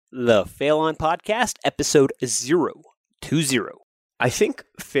The Fail On Podcast, episode 020. I think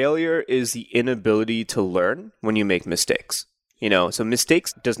failure is the inability to learn when you make mistakes. So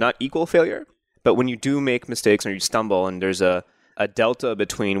mistakes does not equal failure, but when you do make mistakes or you stumble and there's a delta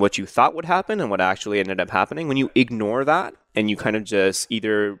between what you thought would happen and what actually ended up happening, when you ignore that and you kind of just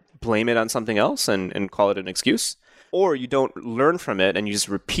either blame it on something else and call it an excuse, or you don't learn from it and you just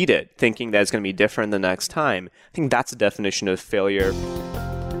repeat it thinking that it's going to be different the next time, I think that's the definition of failure.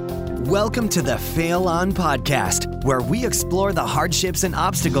 Welcome to the Fail On Podcast, where we explore the hardships and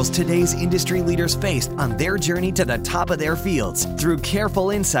obstacles today's industry leaders face on their journey to the top of their fields through careful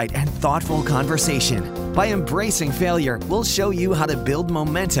insight and thoughtful conversation. By embracing failure, we'll show you how to build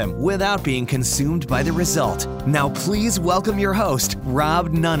momentum without being consumed by the result. Now please welcome your host,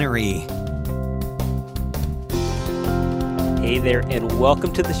 Rob Nunnery. Hey there, and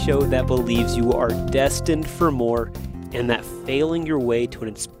welcome to the show that believes you are destined for more and that failing your way to an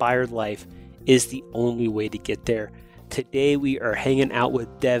inspired life is the only way to get there. Today we are hanging out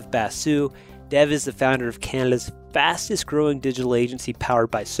with Dev Basu. Dev is the founder of Canada's fastest growing digital agency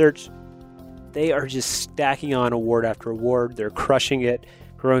powered by search. They are just stacking on award after award. They're crushing it,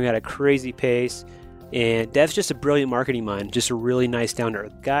 growing at a crazy pace. And Dev's just a brilliant marketing mind, just a really nice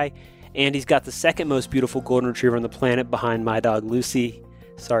down-to-earth guy. And he's got the second most beautiful golden retriever on the planet behind my dog Lucy.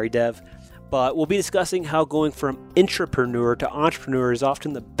 Sorry, Dev. But we'll be discussing how going from intrapreneur to entrepreneur is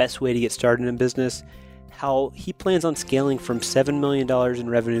often the best way to get started in business, how he plans on scaling from $7 million in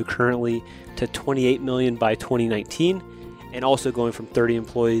revenue currently to $28 million by 2019, and also going from 30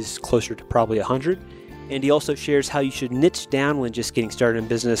 employees closer to probably 100. And he also shares how you should niche down when just getting started in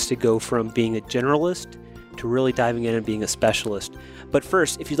business to go from being a generalist to really diving in and being a specialist. But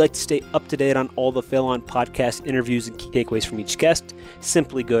first, if you'd like to stay up to date on all the Fail On podcast interviews and key takeaways from each guest,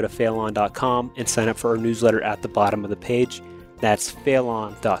 simply go to failon.com and sign up for our newsletter at the bottom of the page. That's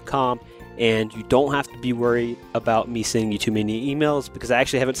failon.com. And you don't have to be worried about me sending you too many emails because I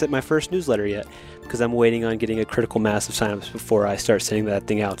actually haven't sent my first newsletter yet because I'm waiting on getting a critical mass of signups before I start sending that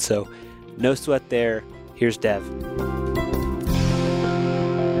thing out. So no sweat there. Here's Dev.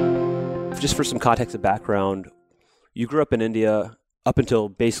 Just for some context and background, you grew up in India up until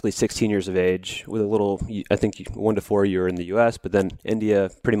basically 16 years of age with a little, I think 1 to 4 you were in the US, but then India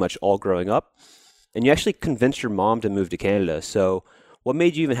pretty much all growing up. And you actually convinced your mom to move to Canada. So what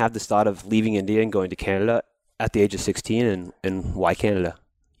made you even have this thought of leaving India and going to Canada at the age of 16 and why Canada?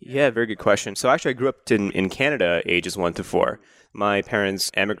 Yeah, very good question. So actually I grew up in Canada ages 1 to 4. My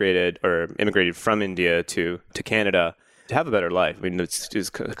parents immigrated from India to Canada to have a better life. I mean, it's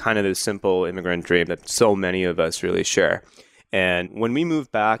just kind of this simple immigrant dream that so many of us really share. And when we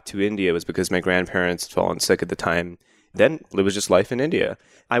moved back to India, it was because my grandparents had fallen sick at the time. Then it was just life in India.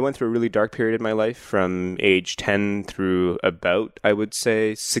 I went through a really dark period in my life from age 10 through about, I would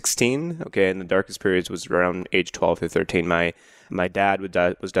say, 16. Okay, and the darkest periods was around age 12 to 13. My dad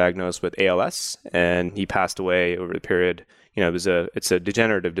was diagnosed with ALS, and he passed away over the period. It's a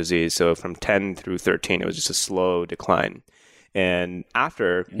degenerative disease. So from 10 through 13, it was just a slow decline. And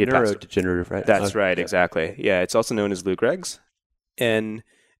after he passed, neurodegenerative, right? That's right, exactly. Yeah, it's also known as Lou Gehrig's. And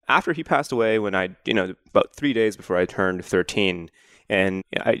after he passed away, when about 3 days before I turned 13, and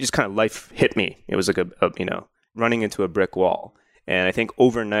I just kind of life hit me. It was like running into a brick wall. And I think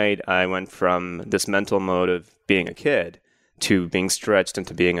overnight I went from this mental mode of being a kid to being stretched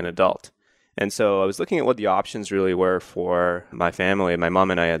into being an adult. And so I was looking at what the options really were for my family, my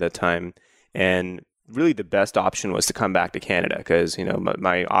mom and I at that time, and really the best option was to come back to Canada because,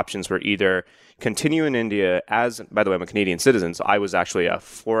 my options were either continue in India as, by the way, I'm a Canadian citizen, so I was actually a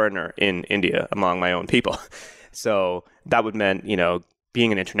foreigner in India among my own people. So that would mean,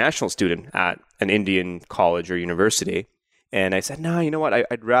 being an international student at an Indian college or university. And I said, no, you know what?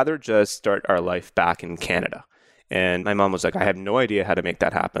 I'd rather just start our life back in Canada. And my mom was like, I have no idea how to make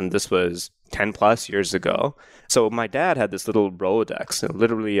that happen. This was 10 plus years ago. So my dad had this little Rolodex,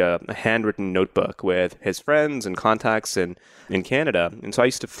 literally a handwritten notebook with his friends and contacts in Canada. And so I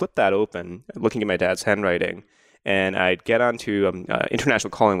used to flip that open, looking at my dad's handwriting. And I'd get onto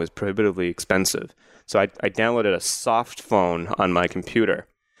international calling was prohibitively expensive. So I downloaded a soft phone on my computer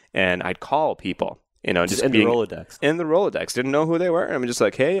and I'd call people. Just in the Rolodex. In the Rolodex. Didn't know who they were. I'm just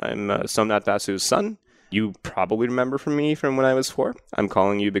like, hey, I'm Somnath Basu's son. You probably remember from me from when I was 4. I'm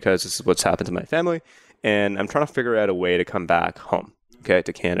calling you because this is what's happened to my family. And I'm trying to figure out a way to come back home, to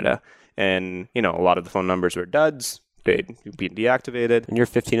Canada. And, a lot of the phone numbers were duds. They'd be deactivated. And you're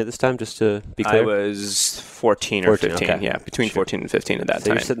 15 at this time, just to be clear? I was 14 or 15. Okay. Yeah, between 14 and 15 at that time.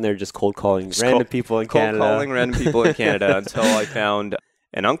 So you're sitting there just cold calling random people in Canada. Cold calling random people in Canada until I found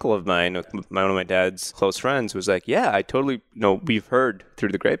an uncle of mine, one of my dad's close friends, was like, yeah, I totally, we've heard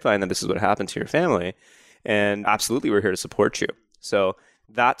through the grapevine that this is what happened to your family. And absolutely, we're here to support you. So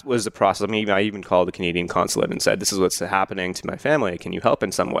that was the process. I mean, I even called the Canadian consulate and said, this is what's happening to my family. Can you help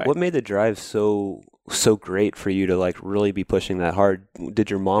in some way? What made the drive so great for you to like really be pushing that hard? Did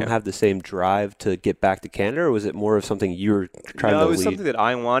your mom have the same drive to get back to Canada, or was it more of something you were trying to lead? No, it was something that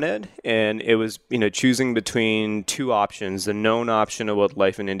I wanted, and it was, choosing between two options, the known option of what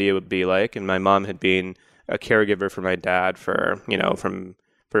life in India would be like. And my mom had been a caregiver for my dad for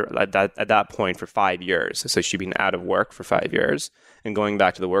at that point for 5 years. So she'd been out of work for 5 years, and going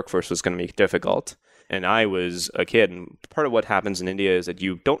back to the workforce was going to be difficult. And I was a kid, and part of what happens in India is that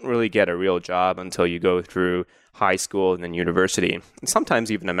you don't really get a real job until you go through high school and then university, and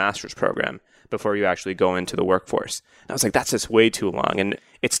sometimes even a master's program before you actually go into the workforce. And I was like, that's just way too long. And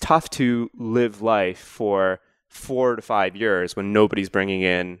it's tough to live life for 4 to 5 years when nobody's bringing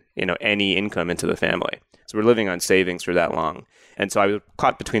in, any income into the family. So we're living on savings for that long. And so I was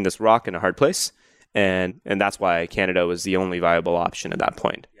caught between this rock and a hard place. And that's why Canada was the only viable option at that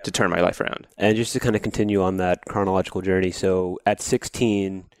point to turn my life around. And just to kind of continue on that chronological journey, so at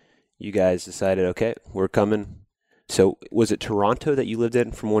 16, you guys decided, okay, we're coming. So was it Toronto that you lived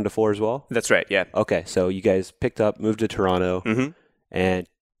in from 1 to 4 as well? That's right, yeah. Okay, so you guys picked up, moved to Toronto, and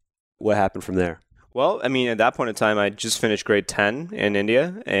what happened from there? Well, I mean, at that point in time, I just finished grade 10 in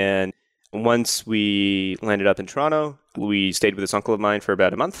India, and once we landed up in Toronto, we stayed with this uncle of mine for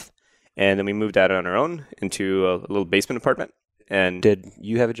about a month. And then we moved out on our own into a little basement apartment. And did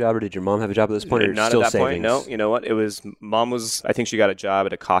you have a job, or did your mom have a job at this point? Or not still at that savings? point. No, you know what? I think she got a job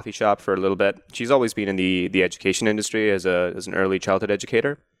at a coffee shop for a little bit. She's always been in the education industry as an early childhood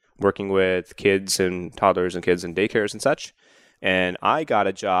educator, working with kids and toddlers and kids in daycares and such. And I got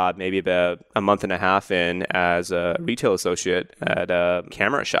a job maybe about a month and a half in as a retail associate at a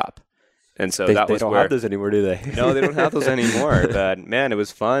camera shop. And so they don't have those anymore, do they? No, they don't have those anymore. But man, it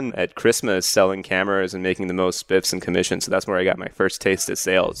was fun at Christmas selling cameras and making the most spiffs and commissions. So that's where I got my first taste of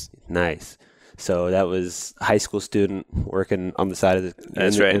sales. Nice. So that was high school student working on the side of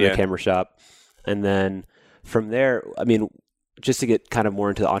the camera shop. And then from there, I mean, just to get kind of more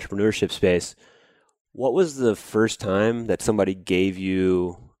into the entrepreneurship space, what was the first time that somebody gave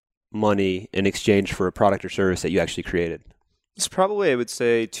you money in exchange for a product or service that you actually created? It's probably, I would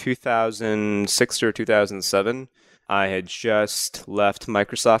say, 2006 or 2007. I had just left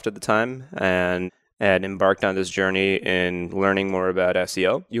Microsoft at the time and had embarked on this journey in learning more about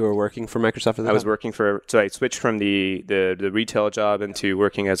SEO. You were working for Microsoft at the time? I was working so I switched from the retail job into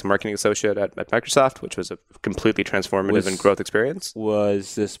working as a marketing associate at Microsoft, which was a completely transformative and growth experience.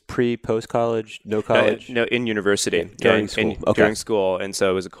 Was this post-college, no college? No, in university. During school. During school. And so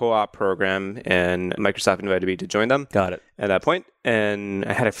it was a co-op program, and Microsoft invited me to join them. Got it. At that point, and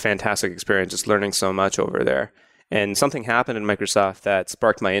I had a fantastic experience just learning so much over there. And something happened in Microsoft that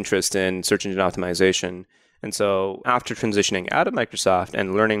sparked my interest in search engine optimization. And so after transitioning out of Microsoft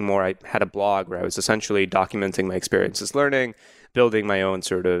and learning more, I had a blog where I was essentially documenting my experiences learning, building my own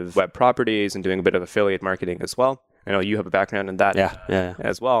sort of web properties, and doing a bit of affiliate marketing as well. I know you have a background in that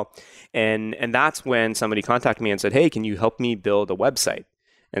as well. And that's when somebody contacted me and said, hey, can you help me build a website?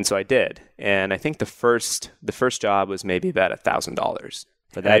 And so I did. And I think the first job was maybe about $1,000.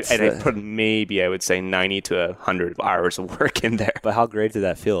 But I put maybe, I would say, 90 to 100 hours of work in there. But how great did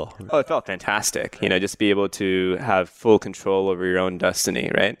that feel? Oh, it felt fantastic. Just be able to have full control over your own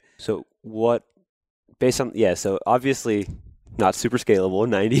destiny, right? So so obviously not super scalable,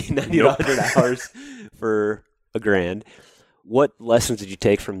 90 to 100 hours for $1,000. What lessons did you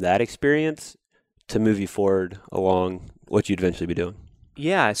take from that experience to move you forward along what you'd eventually be doing?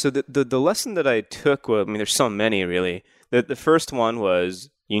 Yeah, so the lesson that I took, well, I mean, there's so many really. The first one was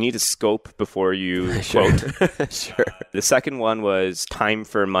you need to scope before you quote. Sure. The second one was time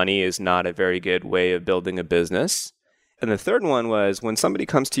for money is not a very good way of building a business. And the third one was when somebody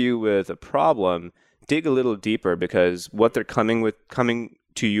comes to you with a problem, dig a little deeper, because what they're coming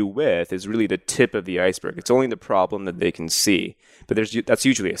to you with is really the tip of the iceberg. It's only the problem that they can see. But that's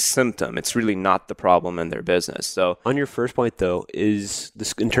usually a symptom. It's really not the problem in their business. So on your first point, though, is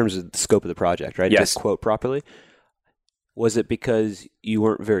this in terms of the scope of the project, right? Yes. To quote properly. Was it because you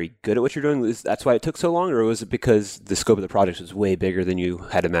weren't very good at what you're doing? That's why it took so long? Or was it because the scope of the project was way bigger than you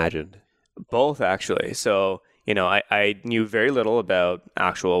had imagined? Both, actually. So, I knew very little about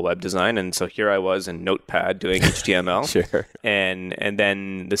actual web design. And so here I was in Notepad doing HTML. Sure. And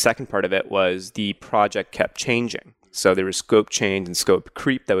then the second part of it was the project kept changing. So there was scope change and scope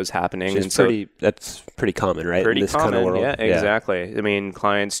creep that was happening. That's pretty common, right? Pretty in this common, kind of world. yeah, exactly. I mean,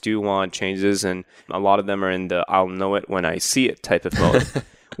 clients do want changes, and a lot of them are in the "I'll know it when I see it" type of mode,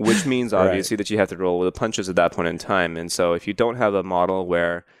 which means obviously that you have to roll with the punches at that point in time. And so if you don't have a model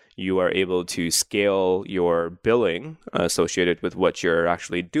where you are able to scale your billing associated with what you're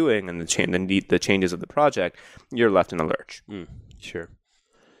actually doing and the changes of the project, you're left in a lurch. Sure.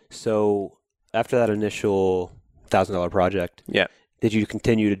 So after that initial $1,000 project, did you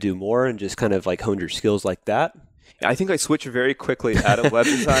continue to do more and just kind of like hone your skills like that? I think I switched very quickly out of web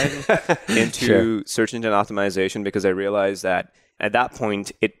design into search engine optimization, because I realized that at that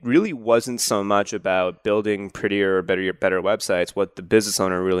point, it really wasn't so much about building prettier or better websites. What the business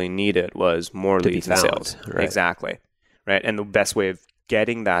owner really needed was more leads and sales. Right. Exactly. Right. And the best way of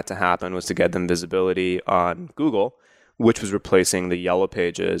getting that to happen was to get them visibility on Google, which was replacing the yellow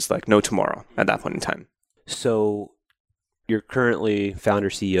pages like no tomorrow at that point in time. So you're currently founder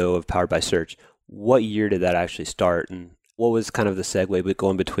CEO of Powered by Search. What year did that actually start? And what was kind of the segue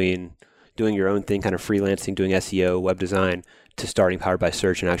going between doing your own thing, kind of freelancing, doing SEO, web design, to starting Powered by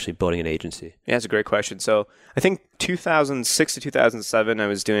Search and actually building an agency? Yeah, that's a great question. So I think 2006 to 2007, I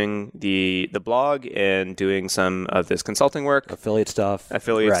was doing the blog and doing some of this consulting work. Affiliate stuff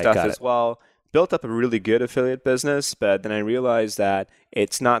as well. Built up a really good affiliate business, but then I realized that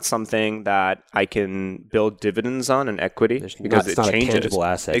it's not something that I can build dividends on and equity because it changes. A tangible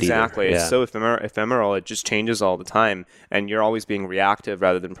asset. Exactly. Either. It's so ephemeral. It just changes all the time, and you're always being reactive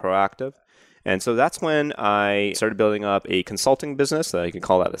rather than proactive. And so that's when I started building up a consulting business. I can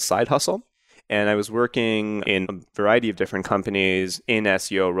call that a side hustle. And I was working in a variety of different companies in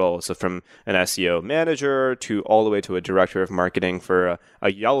SEO roles. So from an SEO manager to all the way to a director of marketing for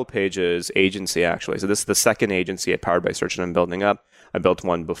a Yellow Pages agency, actually. So this is the second agency at Powered by Search that I'm building up. I built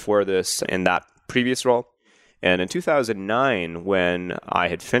one before this in that previous role. And in 2009, when I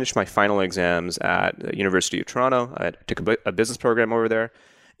had finished my final exams at the University of Toronto, I took a business program over there.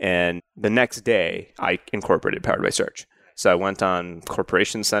 And the next day, I incorporated Powered by Search. So I went on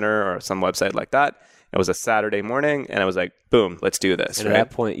Corporation Center or some website like that. It was a Saturday morning, and I was like, boom, let's do this. And at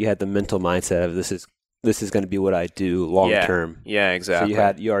that point, you had the mental mindset of this is going to be what I do long term. Yeah, exactly.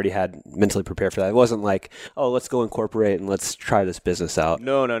 So you already had mentally prepared for that. It wasn't like, oh, let's go incorporate and let's try this business out.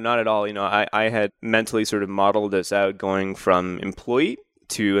 No, not at all. I had mentally sort of modeled this out, going from employee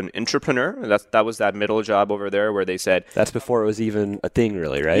to an entrepreneur. That was that middle job over there where they said... That's before it was even a thing,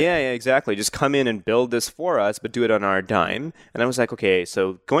 really, right? Yeah, exactly. Just come in and build this for us, but do it on our dime. And I was like, okay,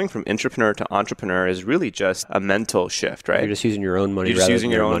 so going from entrepreneur to entrepreneur is really just a mental shift, right? You're just using your own money. You're just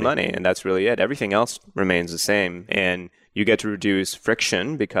using your own money, and that's really it. Everything else remains the same. And you get to reduce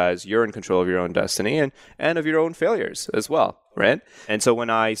friction because you're in control of your own destiny and of your own failures as well, right? And so when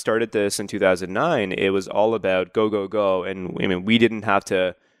I started this in 2009, it was all about go, go, go. And I mean, we didn't have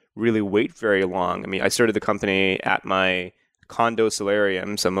to really wait very long. I mean, I started the company at my condo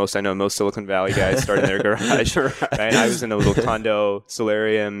solarium. So most Silicon Valley guys start in their garage, right? I was in a little condo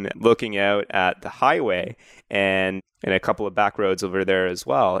solarium looking out at the highway and a couple of back roads over there as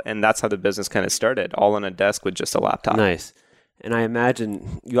well. And that's how the business kind of started, all on a desk with just a laptop. Nice. And I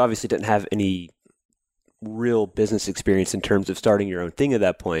imagine you obviously didn't have any real business experience in terms of starting your own thing at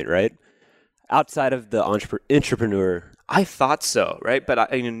that point, right? Outside of the entrepreneur. I thought so, right?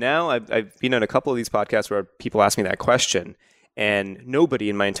 But now I've been on a couple of these podcasts where people ask me that question, and nobody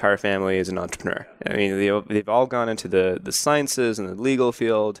in my entire family is an entrepreneur. I mean, they've all gone into the sciences and the legal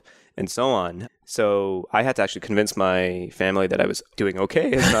field and so on. So I had to actually convince my family that I was doing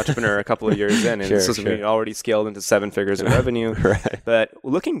okay as an entrepreneur a couple of years in. And this was already scaled into 7 figures of revenue. Right. But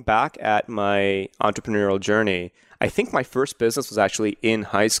looking back at my entrepreneurial journey, I think my first business was actually in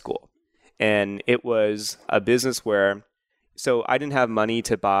high school. And it was a business where... So I didn't have money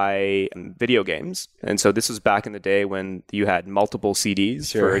to buy video games. And so this was back in the day when you had multiple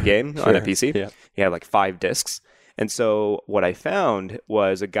CDs for a game on a PC. Yeah. You had like 5 discs. And so what I found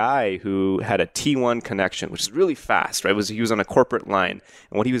was a guy who had a T1 connection, which is really fast, right? He was on a corporate line.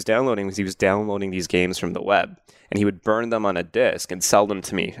 And what he was downloading these games from the web. And he would burn them on a disc and sell them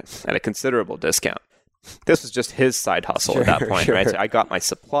to me at a considerable discount. This was just his side hustle at that point, right? So I got my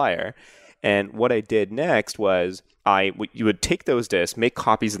supplier. And what I did next was you would take those discs, make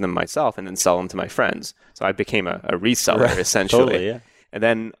copies of them myself, and then sell them to my friends. So I became a reseller, essentially. Totally, yeah. And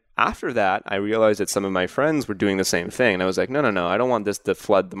then after that, I realized that some of my friends were doing the same thing. And I was like, no, I don't want this to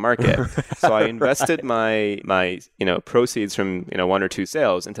flood the market. So I invested my proceeds from, 1 or 2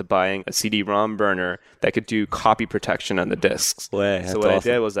 sales into buying a CD-ROM burner that could do copy protection on the discs. So what I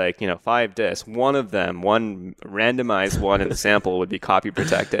did was 5 discs, one randomized one in the sample would be copy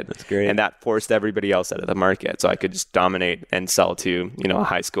protected. That's great. And that forced everybody else out of the market. So I could just dominate and sell to, a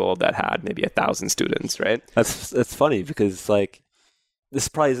high school that had maybe 1,000 students, right? That's funny because this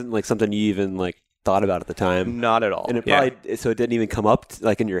probably isn't something you even thought about at the time. Not at all. And it probably, so it didn't even come up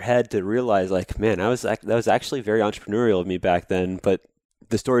in your head to realize man, that was actually very entrepreneurial of me back then, but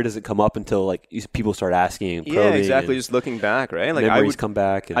the story doesn't come up until people start asking and probing. Yeah, exactly. Just looking back, right? Memories come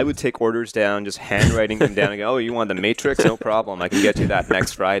back. I would take orders down, just handwriting them down and go, oh, you want the Matrix? No problem. I can get you that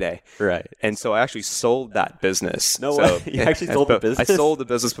next Friday. Right. And so I actually sold that business. No way. You actually sold the business? I sold the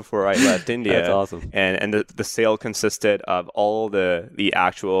business before I left India. That's awesome. And the sale consisted of all the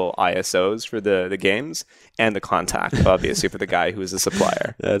actual ISOs for the games and the contact, obviously, for the guy who was the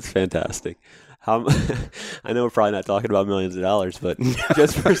supplier. That's fantastic. I know we're probably not talking about millions of dollars, but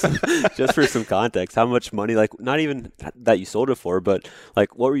just for some context, how much money, not even that you sold it for, but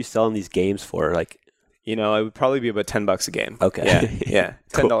what were you selling these games for? It would probably be about $10 a game. Okay. Yeah.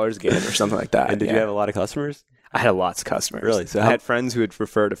 $10 a game or something like that. And did you have a lot of customers? I had lots of customers. Really? So I had friends who would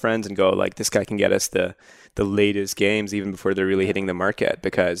refer to friends and go, this guy can get us the latest games even before they're really hitting the market,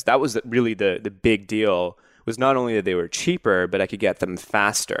 because that was really the big deal, was not only that they were cheaper, but I could get them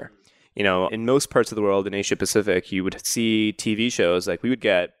faster. In most parts of the world, in Asia Pacific, you would see TV shows, we would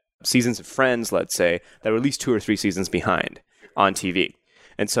get seasons of Friends, let's say, that were at least 2 or 3 seasons behind on TV.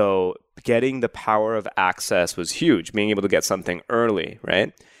 And so getting the power of access was huge, being able to get something early,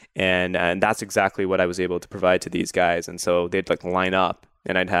 right? And that's exactly what I was able to provide to these guys. And so they'd line up,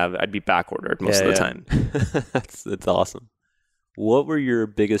 and I'd be back ordered most of the time. That's awesome. What were your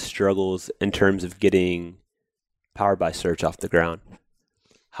biggest struggles in terms of getting Powered by Search off the ground?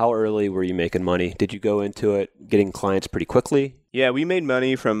 How early were you making money? Did you go into it getting clients pretty quickly? Yeah, we made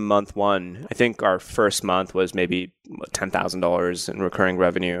money from month 1. I think our first month was maybe $10,000 in recurring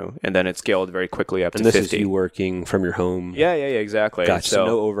revenue, and then it scaled very quickly up to 50. And this is you working from your home? Yeah, exactly. Gotcha. So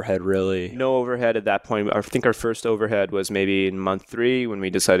no overhead, really? No overhead at that point. I think our first overhead was maybe in month 3 when we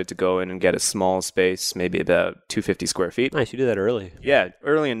decided to go in and get a small space, maybe about 250 square feet. Nice, you did that early. Yeah,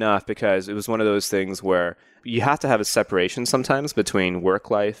 early enough, because it was one of those things where you have to have a separation sometimes between work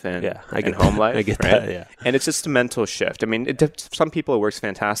life and home life. I get right? that, yeah. And it's just a mental shift. I mean, some people it works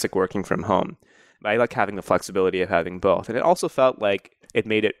fantastic working from home. I like having the flexibility of having both. And it also felt like it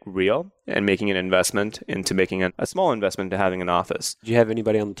made it real and making an investment into making a small investment into having an office. Did you have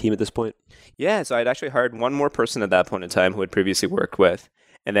anybody on the team at this point? Yeah, so I'd actually hired one more person at that point in time who had previously worked with.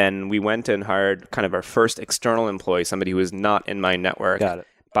 And then we went and hired kind of our first external employee, somebody who was not in my network,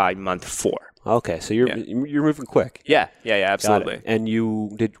 by month 4. Okay, so you're moving quick. Yeah, absolutely. And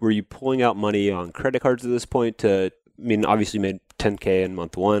were you pulling out money on credit cards at this point? Obviously you made $10K in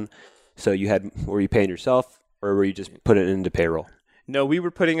month 1. So were you paying yourself, or were you just putting it into payroll? No, we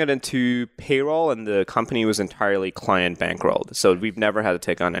were putting it into payroll, and the company was entirely client bankrolled. So we've never had to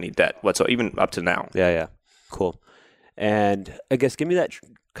take on any debt whatsoever, even up to now. Yeah. Cool. And I guess give me that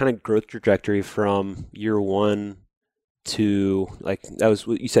kind of growth trajectory from year 1 to that was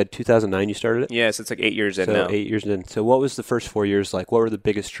what you said, 2009 you started it? Yes, it's 8 years in now. 8 years in. So what was the first 4 years like? What were the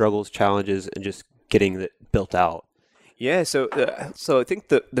biggest struggles, challenges, and just getting it built out? Yeah, so I think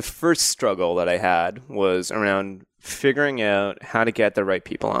the first struggle that I had was around figuring out how to get the right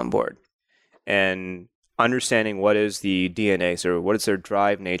people on board and understanding what is the DNA, so what is their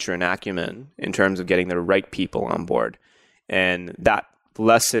drive, nature, and acumen in terms of getting the right people on board. And that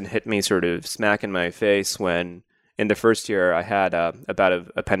lesson hit me sort of smack in my face when in the first year I had a bout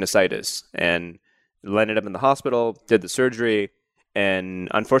of appendicitis and landed up in the hospital, did the surgery, and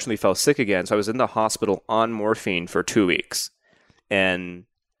unfortunately fell sick again. So I was in the hospital on morphine for 2 weeks. And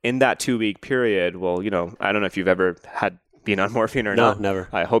in that 2-week period, I don't know if you've ever been on morphine or not. No, never.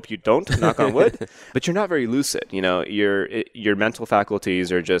 I hope you don't, knock on wood. But you're not very lucid. Your mental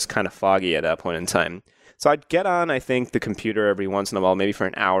faculties are just kind of foggy at that point in time. So I'd get on, I think, the computer every once in a while, maybe for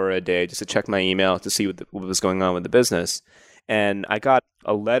an hour a day, just to check my email to see what was going on with the business. And I got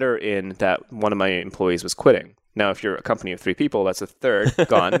a letter in that one of my employees was quitting. Now, if you're a company of 3 people, that's a third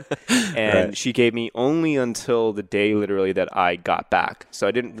gone. And Right. She gave me only until the day literally that I got back.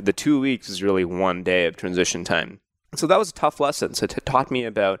 So the 2 weeks is really 1 day of transition time. So that was a tough lesson. So it taught me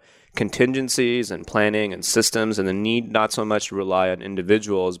about contingencies and planning and systems and the need not so much to rely on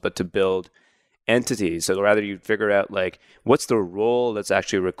individuals, but to build entities. So rather you figure out like what's the role that's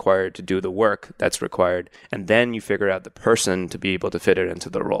actually required to do the work that's required, and then you figure out the person to be able to fit it into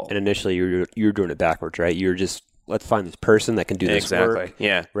the role. And initially you're doing it backwards, right? You're just, let's find this person that can do this work,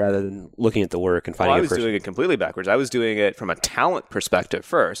 rather than looking at the work and finding a person. I was doing it completely backwards. I was doing it from a talent perspective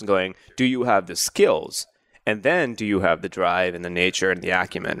first and going, do you have the skills? And then do you have the drive and the nature and the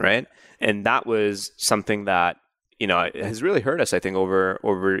acumen, right? And that was something that, has really hurt us, I think, over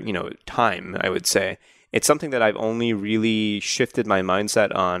time, I would say. It's something that I've only really shifted my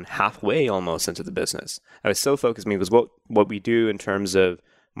mindset on halfway almost into the business. I was so focused, because what we do in terms of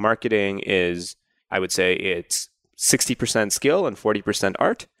marketing is, I would say it's 60% skill and 40%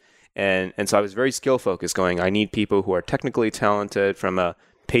 art. And so I was very skill focused, going, I need people who are technically talented from a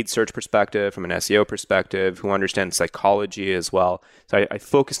paid search perspective, from an SEO perspective, who understand psychology as well. So I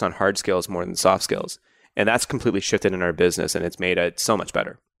focused on hard skills more than soft skills. And that's completely shifted in our business, and it's made it so much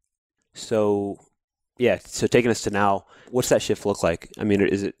better. So taking us to now, what's that shift look like? I mean,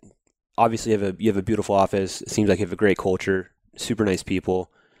 is it, obviously you have a beautiful office. It seems like you have a great culture, super nice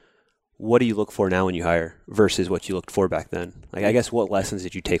people. What do you look for now when you hire versus what you looked for back then? Like, I guess, what lessons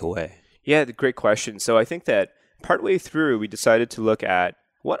did you take away? Yeah, great question. So I think that partway through, we decided to look at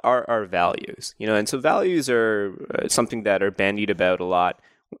what are our values, and so values are something that are bandied about a lot.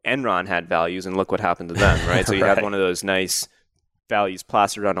 Enron had values, and look what happened to them, right? So you have one of those nice values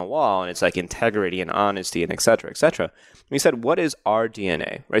plastered on a wall, and it's like integrity and honesty and et cetera, et cetera. And we said, what is our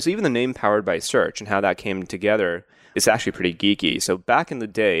DNA, right? So even the name Powered by Search and how that came together is actually pretty geeky. So back in the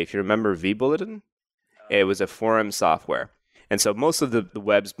day, if you remember vBulletin, it was a forum software. And so most of the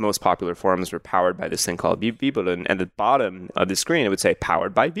web's most popular forums were powered by this thing called vBulletin. And at the bottom of the screen, it would say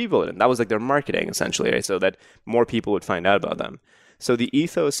powered by vBulletin. That was like their marketing, essentially, right? So that more people would find out about them. So the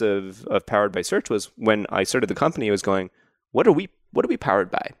ethos of Powered by Search was, when I started the company, I was going, what are we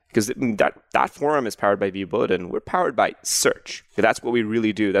powered by? Because that forum is powered by vBulletin. We're powered by search. That's what we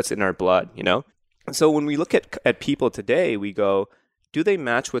really do. That's in our blood, And so when we look at people today, we go, do they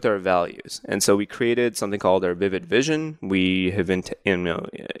match with our values? And so we created something called our Vivid Vision. We have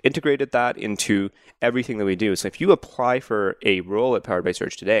integrated that into everything that we do. So if you apply for a role at Powered by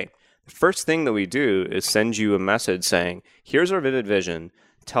Search today, the first thing that we do is send you a message saying, here's our Vivid Vision.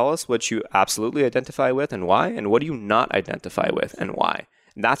 Tell us what you absolutely identify with and why, and what do you not identify with and why.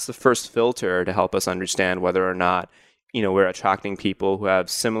 And that's the first filter to help us understand whether or not we're attracting people who have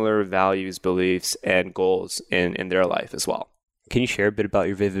similar values, beliefs, and goals in their life as well. Can you share a bit about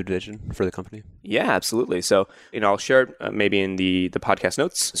your Vivid Vision for the company? Yeah, absolutely. So, I'll share it maybe in the podcast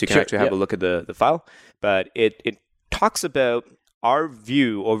notes, so you can actually have a look at the file. But it talks about our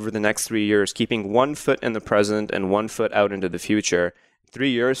view over the next 3 years, keeping 1 foot in the present and 1 foot out into the future 3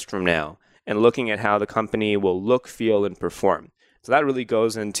 years from now, and looking at how the company will look, feel, and perform. So that really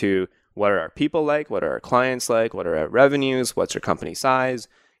goes into, what are our people like? What are our clients like? What are our revenues? What's our company size?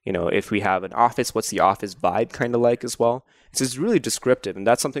 If we have an office, what's the office vibe kind of like as well? It's really descriptive, and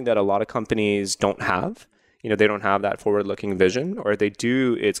that's something that a lot of companies don't have. They don't have that forward-looking vision, or if they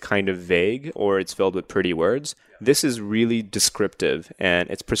do, it's kind of vague, or it's filled with pretty words. This is really descriptive, and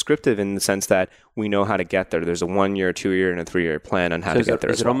it's prescriptive in the sense that we know how to get there. There's a 1 year, 2 year, and a 3 year plan on how to get there.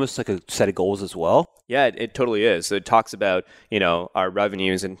 Is it almost like a set of goals as well? Yeah, it totally is. So it talks about, our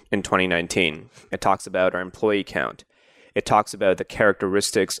revenues in 2019. It talks about our employee count. It talks about the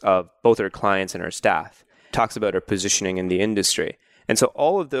characteristics of both our clients and our staff. It talks about our positioning in the industry. And so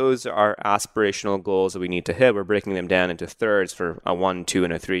all of those are aspirational goals that we need to hit. We're breaking them down into thirds for a 1, 2,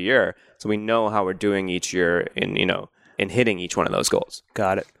 and a 3 year. So we know how we're doing each year in hitting each one of those goals.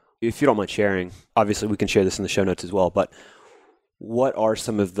 Got it. If you don't mind sharing, obviously we can share this in the show notes as well, but what are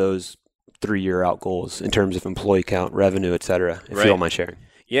some of those 3 year out goals in terms of employee count, revenue, et cetera, if you don't mind sharing?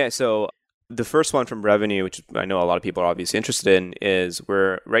 Yeah. So the first one from revenue, which I know a lot of people are obviously interested in, is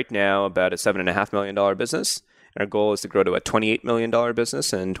we're right now about a $7.5 million business. Our goal is to grow to a $28 million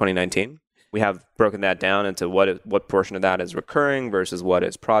business in 2019. We have broken that down into what portion of that is recurring versus what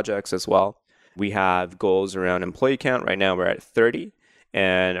is projects as well. We have goals around employee count. Right now we're at 30,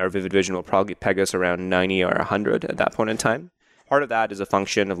 and our Vivid Vision will probably peg us around 90 or 100 at that point in time. Part of that is a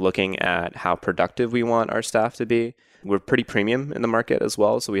function of looking at how productive we want our staff to be. We're pretty premium in the market as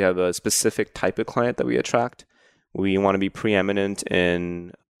well, so we have a specific type of client that we attract. We want to be preeminent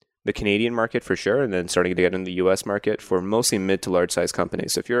in the Canadian market for sure, and then starting to get in the US market for mostly mid to large size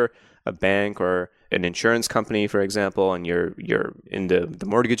companies. So if you're a bank or an insurance company, for example, and you're in the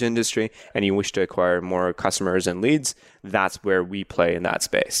mortgage industry and you wish to acquire more customers and leads, that's where we play in that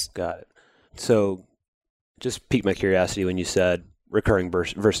space. Got it. So just piqued my curiosity when you said recurring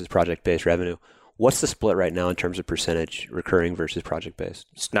versus project-based revenue. What's the split right now in terms of percentage recurring versus project-based?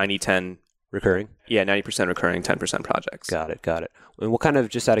 It's 90-10 recurring? Yeah, 90% recurring, 10% projects. Got it. And what kind of,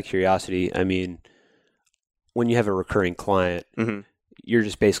 just out of curiosity, I mean, when you have a recurring client, you're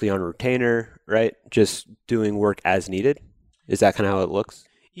just basically on a retainer, right? Just doing work as needed. Is that kind of how it looks?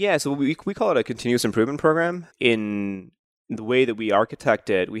 Yeah, so we call it a continuous improvement program. In the way that we architect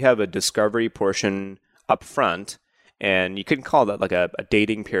it, we have a discovery portion up front, and you can call that like a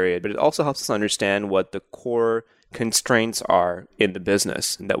dating period, but it also helps us understand what the core constraints are in the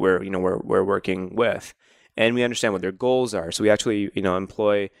business that we're working with. And we understand what their goals are. So we actually,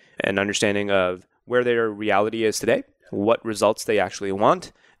 employ an understanding of where their reality is today, what results they actually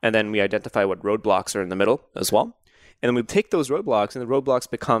want, and then we identify what roadblocks are in the middle as well. And then we take those roadblocks, and the roadblocks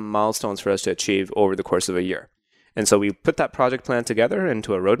become milestones for us to achieve over the course of a year. And so we put that project plan together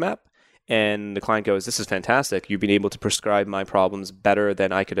into a roadmap, and the client goes, this is fantastic. You've been able to prescribe my problems better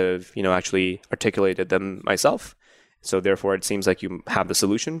than I could have, actually articulated them myself. So therefore, it seems like you have the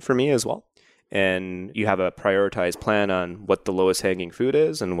solution for me as well. And you have a prioritized plan on what the lowest hanging fruit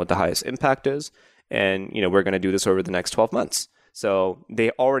is and what the highest impact is. And, we're going to do this over the next 12 months. So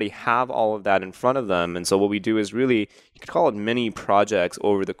they already have all of that in front of them. And so what we do is really, you could call it mini projects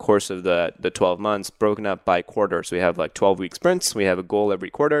over the course of the 12 months, broken up by quarter. So we have like 12-week sprints. We have a goal every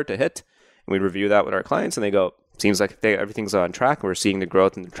quarter to hit. And we review that with our clients, and they go, seems like everything's on track. We're seeing the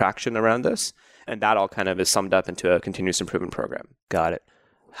growth and the traction around this. And that all kind of is summed up into a continuous improvement program. Got it.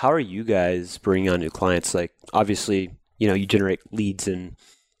 How are you guys bringing on new clients? Like, obviously, you generate leads and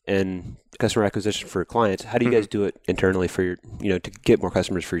customer acquisition for clients. How do you guys do it internally for your, to get more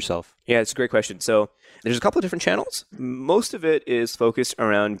customers for yourself? Yeah, it's a great question. So there's a couple of different channels. Most of it is focused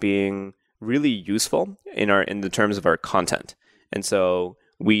around being really useful in the terms of our content. And so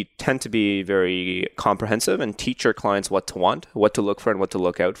we tend to be very comprehensive and teach our clients what to want, what to look for, and what to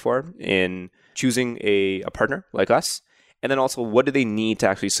look out for in choosing a partner like us. And then also, what do they need to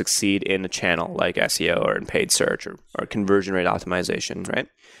actually succeed in a channel like SEO or in paid search or conversion rate optimization, right?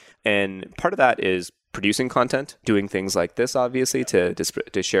 And part of that is producing content, doing things like this, obviously,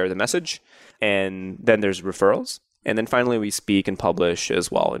 to share the message. And then there's referrals. And then finally, we speak and publish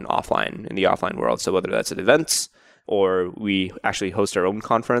as well in the offline world. So whether that's at events, or we actually host our own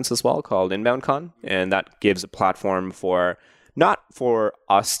conference as well called Inbound Con. And that gives a platform not for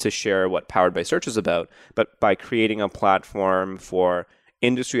us to share what Powered by Search is about, but by creating a platform for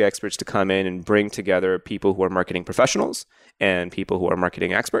industry experts to come in and bring together people who are marketing professionals and people who are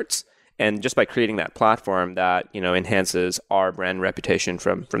marketing experts. And just by creating that platform, that enhances our brand reputation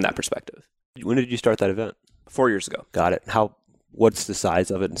from that perspective. When did you start that event? 4 years ago. Got it. What's the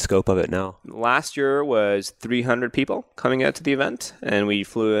size of it and scope of it now? Last year was 300 people coming out to the event, and we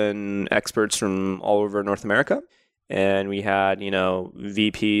flew in experts from all over North America. And we had,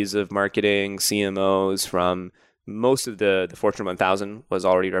 VPs of marketing, CMOs from most of the Fortune 1000 was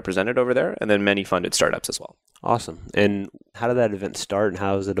already represented over there, and then many funded startups as well. Awesome. And how did that event start, and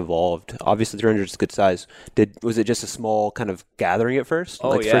how has it evolved? Obviously, 300 is a good size. Was it just a small kind of gathering at first?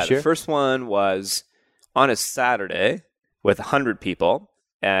 Oh, yeah. The first one was on a Saturday with 100 people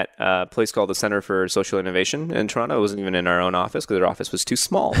at a place called the Center for Social Innovation in Toronto. It wasn't even in our own office because our office was too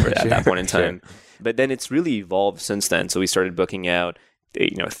small at that point in time. Sure. But then it's really evolved since then. So we started booking out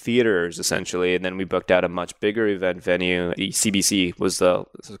theaters essentially, and then we booked out a much bigger event venue. CBC was the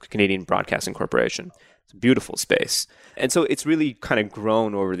Canadian Broadcasting Corporation. It's a beautiful space. And so it's really kind of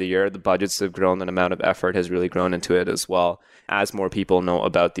grown over the year. The budgets have grown, and the amount of effort has really grown into it as well, as more people know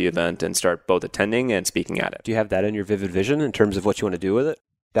about the event and start both attending and speaking at it. Do you have that in your vivid vision in terms of what you want to do with it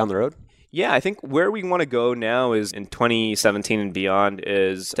down the road? Yeah, I think where we want to go now is in 2017 and beyond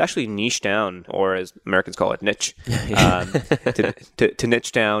is to actually niche down, or as Americans call it, niche, to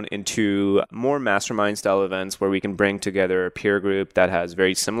niche down into more mastermind style events where we can bring together a peer group that has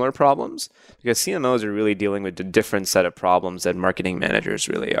very similar problems, because CMOs are really dealing with a different set of problems that marketing managers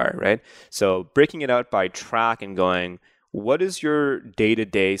really are, right? So breaking it out by track and going, what does your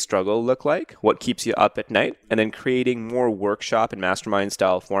day-to-day struggle look like? What keeps you up at night? And then creating more workshop and mastermind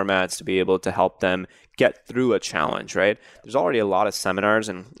style formats to be able to help them get through a challenge, right? There's already a lot of seminars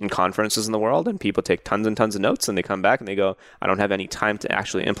and conferences in the world, and people take tons and tons of notes, and they come back and they go, I don't have any time to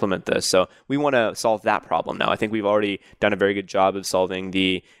actually implement this. So we want to solve that problem now. I think we've already done a very good job of solving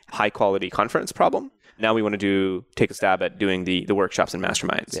the high-quality conference problem. Now we want to take a stab at doing the workshops and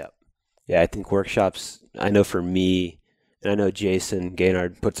masterminds. Yeah, I think workshops, I know for me, and I know Jason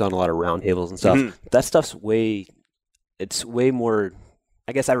Gaynard puts on a lot of roundtables and stuff. Mm-hmm. That stuff's way more,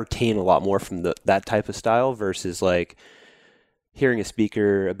 I guess I retain a lot more from that type of style versus like hearing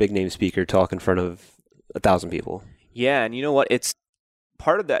a big name speaker talk in front of 1,000 people. Yeah, and you know what? It's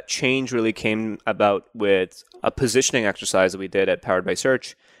part of that change really came about with a positioning exercise that we did at Powered by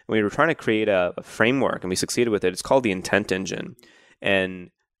Search. We were trying to create a framework, and we succeeded with it. It's called the Intent Engine. And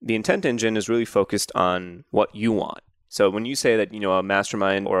the Intent Engine is really focused on what you want. So when you say that, a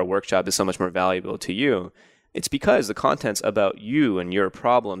mastermind or a workshop is so much more valuable to you, it's because the content's about you and your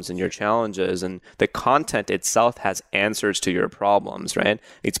problems and your challenges, and the content itself has answers to your problems, right?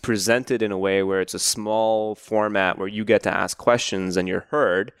 It's presented in a way where it's a small format where you get to ask questions and you're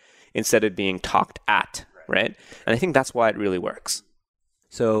heard instead of being talked at, right? And I think that's why it really works.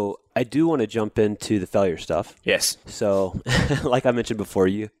 So I do want to jump into the failure stuff. Yes. So like I mentioned before,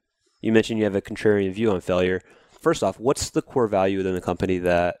 you mentioned you have a contrarian view on failure. First off, what's the core value within the company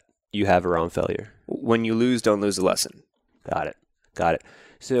that you have around failure? When you lose, don't lose a lesson. Got it.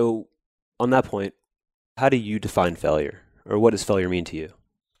 So on that point, how do you define failure? Or what does failure mean to you?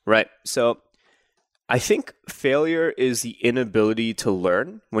 Right. So I think failure is the inability to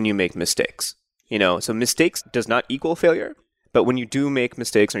learn when you make mistakes. So mistakes does not equal failure. But when you do make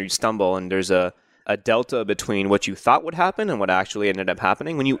mistakes or you stumble and there's a delta between what you thought would happen and what actually ended up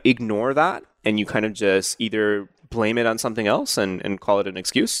happening, when you ignore that and you kind of just either blame it on something else and call it an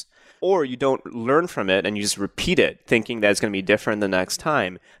excuse, or you don't learn from it and you just repeat it thinking that it's going to be different the next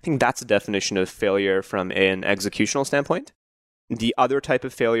time, I think that's a definition of failure from an executional standpoint. The other type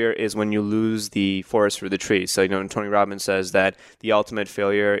of failure is when you lose the forest for the trees. So, Tony Robbins says that the ultimate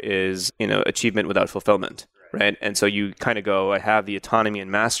failure is, achievement without fulfillment. Right. And so you kind of go, I have the autonomy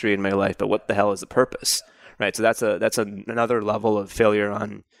and mastery in my life, but what the hell is the purpose? Right. So that's another level of failure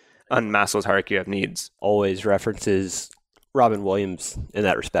on Maslow's hierarchy of needs. Always references Robin Williams in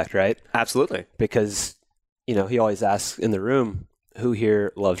that respect, right? Absolutely. Because, he always asks in the room, who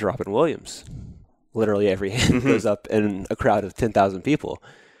here loves Robin Williams? Literally every hand goes up in a crowd of 10,000 people.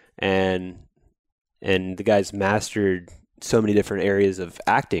 And the guy's mastered so many different areas of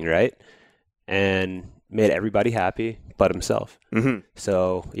acting, right? And made everybody happy but himself. Mm-hmm.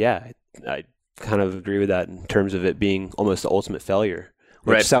 So, yeah, I kind of agree with that in terms of it being almost the ultimate failure,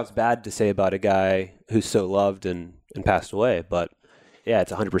 which sounds bad to say about a guy who's so loved and passed away. But, yeah,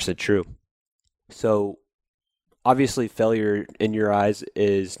 it's 100% true. So, obviously, failure in your eyes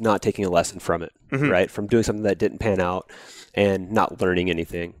is not taking a lesson from it, right? From doing something that didn't pan out and not learning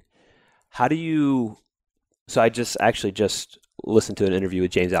anything. How do you... So, I just listened to an interview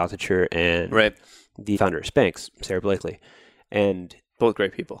with James Altucher and the founder of Spanx, Sarah Blakely. And both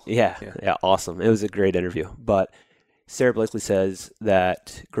great people. Yeah, awesome. It was a great interview. But Sarah Blakely says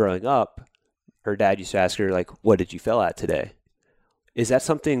that growing up, her dad used to ask her, like, what did you fail at today? Is that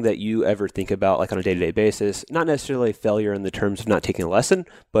something that you ever think about, like, on a day-to-day basis? Not necessarily failure in the terms of not taking a lesson,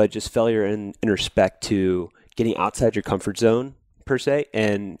 but just failure in respect to getting outside your comfort zone, per se,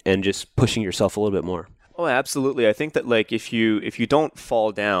 and just pushing yourself a little bit more. Oh, absolutely. I think that, like, if you don't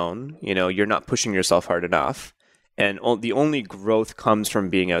fall down, you're not pushing yourself hard enough. And the only growth comes from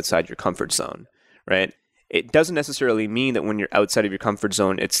being outside your comfort zone, right? It doesn't necessarily mean that when you're outside of your comfort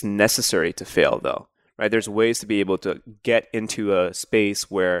zone, it's necessary to fail, though, right? There's ways to be able to get into a space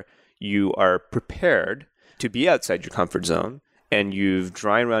where you are prepared to be outside your comfort zone and you've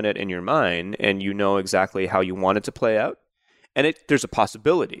dry run it in your mind and you know exactly how you want it to play out. And there's a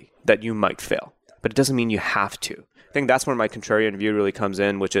possibility that you might fail, but it doesn't mean you have to. I think that's where my contrarian view really comes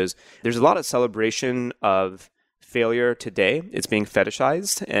in, which is there's a lot of celebration of failure today. It's being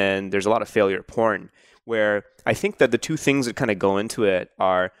fetishized, and there's a lot of failure porn, where I think that the two things that kind of go into it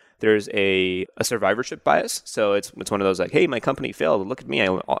are there's a survivorship bias. So it's one of those like, hey, my company failed. Look at me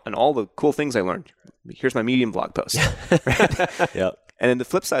and all the cool things I learned. Here's my Medium blog post. Right? Yep. And then the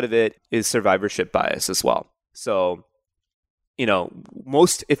flip side of it is survivorship bias as well. So, if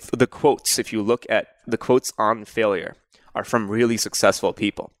you look at the quotes on failure are from really successful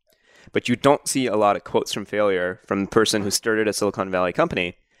people, but you don't see a lot of quotes from failure from the person who started a Silicon Valley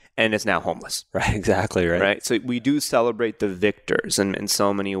company and is now homeless. Right, exactly, right. So we do celebrate the victors in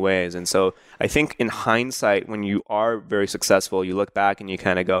so many ways. And so I think in hindsight, when you are very successful, you look back and you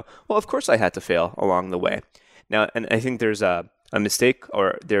kind of go, well, of course I had to fail along the way. Now, and I think there's a mistake,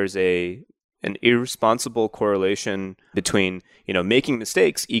 or there's an irresponsible correlation between, making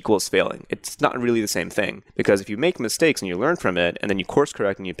mistakes equals failing. It's not really the same thing, because if you make mistakes and you learn from it and then you course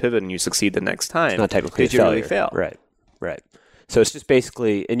correct and you pivot and you succeed the next time, it's not technically did you really fail? Right. So it's just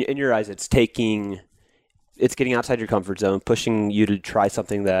basically, in your eyes, it's getting outside your comfort zone, pushing you to try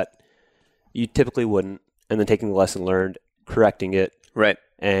something that you typically wouldn't, and then taking the lesson learned, correcting it, right,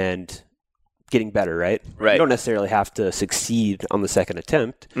 and getting better, right? Right. You don't necessarily have to succeed on the second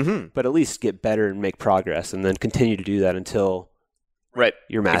attempt, but at least get better and make progress, and then continue to do that until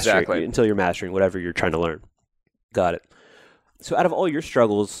you're mastering, until you're mastering whatever you're trying to learn. Got it. So out of all your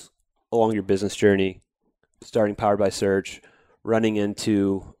struggles along your business journey, starting Powered by Search, running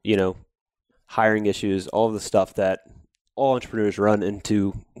into, hiring issues, all of the stuff that all entrepreneurs run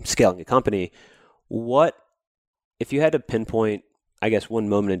into scaling a company, what, if you had to pinpoint, I guess, one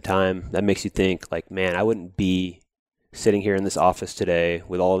moment in time that makes you think like, man, I wouldn't be sitting here in this office today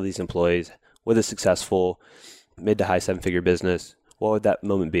with all of these employees with a successful mid to high 7-figure business, what would that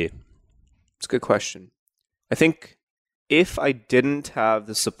moment be? It's a good question. I think if I didn't have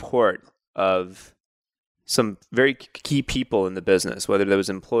the support of some very key people in the business, whether that was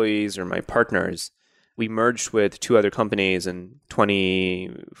employees or my partners, we merged with 2 other companies in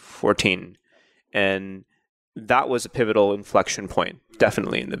 2014. And that was a pivotal inflection point,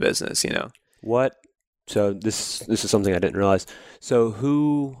 definitely in the business, So this is something I didn't realize. So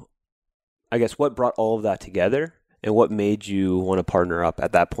what brought all of that together? And what made you want to partner up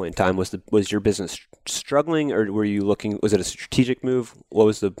at that point in time? Was your business struggling, or were you looking? Was it a strategic move? What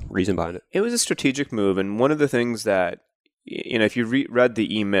was the reason behind it? It was a strategic move, and one of the things that if you read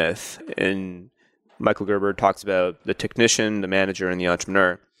the E-Myth, and Michael Gerber talks about the technician, the manager, and the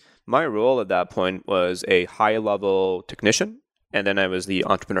entrepreneur. My role at that point was a high-level technician, and then I was the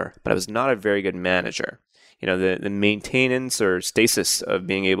entrepreneur, but I was not a very good manager. The maintenance or stasis of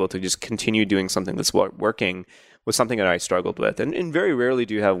being able to just continue doing something that's working was something that I struggled with. And very rarely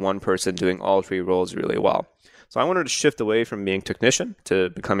do you have one person doing all 3 roles really well. So I wanted to shift away from being technician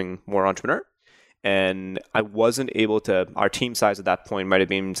to becoming more entrepreneur. And I wasn't able to, our team size at that point might have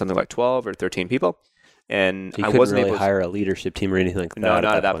been something like 12 or 13 people. And so you I couldn't wasn't really able to hire a leadership team or anything like that. No,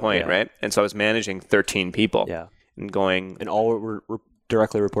 not at that point, right? And so I was managing 13 people. Yeah. And going... And all were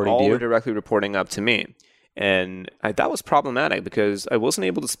directly reporting to you? All were directly reporting up to me. And that was problematic because I wasn't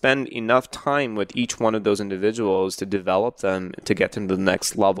able to spend enough time with each one of those individuals to develop them to get them to the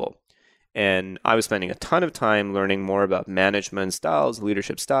next level. And I was spending a ton of time learning more about management styles,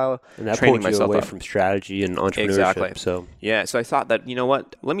 leadership style, and that training pulled you myself away up from strategy and entrepreneurship. Exactly. So I thought that,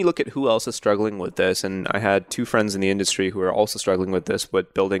 let me look at who else is struggling with this. And I had 2 friends in the industry who are also struggling with this,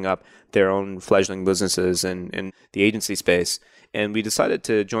 with building up their own fledgling businesses in the agency space. And we decided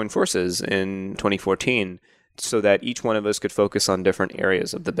to join forces in 2014 so that each one of us could focus on different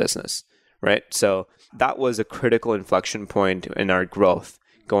areas of the business, right? So that was a critical inflection point in our growth,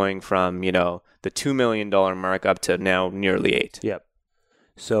 going from, the $2 million mark up to now nearly 8. Yep.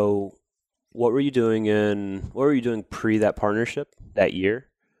 So what were you doing pre that partnership that year?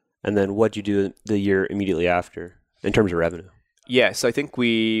 And then what'd you do the year immediately after in terms of revenue? Yeah, so I think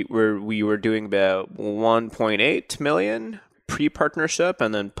we were doing about 1.8 million pre-partnership,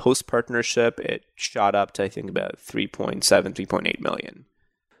 and then post-partnership, it shot up to, I think, about 3.7, 3.8 million.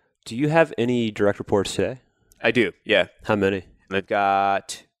 Do you have any direct reports today? I do, yeah. How many? I've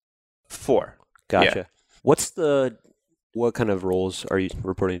got 4. Gotcha. Yeah. What kind of roles are you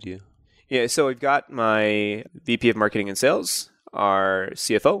reporting to you? Yeah, so we've got my VP of Marketing and Sales, our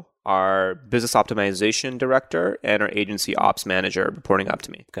CFO, our Business Optimization Director, and our Agency Ops Manager reporting up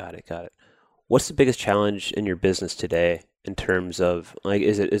to me. Got it. What's the biggest challenge in your business today in terms of,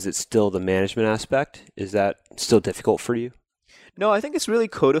 is it still the management aspect? Is that still difficult for you? No, I think it's really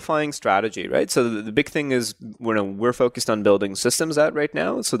codifying strategy, right? So the big thing is we're focused on building systems out right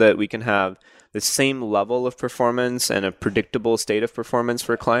now so that we can have the same level of performance and a predictable state of performance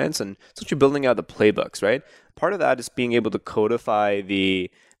for clients. And so you're building out the playbooks, right? Part of that is being able to codify the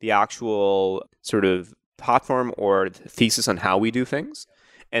actual sort of platform or thesis on how we do things.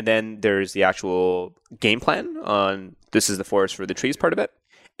 And then there's the actual game plan on this is the forest for the trees part of it.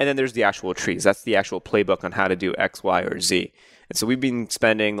 And then there's the actual trees. That's the actual playbook on how to do X, Y, or Z. And so we've been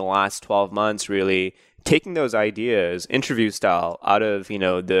spending the last 12 months really taking those ideas, interview style, out of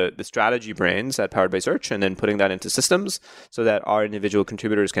the strategy brains at Powered by Search, and then putting that into systems so that our individual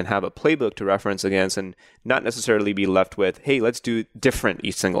contributors can have a playbook to reference against and not necessarily be left with, hey, let's do different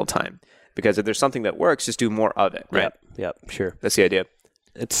each single time. Because if there's something that works, just do more of it, right? Yep, sure. That's the idea.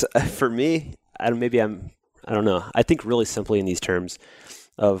 It's for me, I don't know. I think really simply in these terms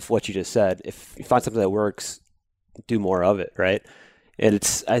of what you just said. If you find something that works, do more of it, right? And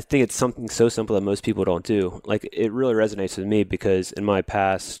I think it's something so simple that most people don't do. Like, it really resonates with me because in my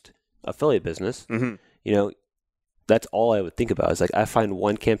past affiliate business, that's all I would think about. Is like, I find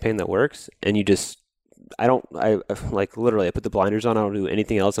one campaign that works, and I put the blinders on. I don't do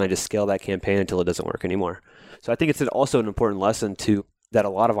anything else, and I just scale that campaign until it doesn't work anymore. So I think it's also an important lesson that a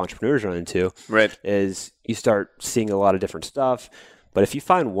lot of entrepreneurs run into. Right. Is you start seeing a lot of different stuff, but if you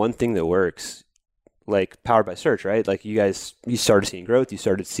find one thing that works, like Powered by Search, right? Like you started seeing growth, you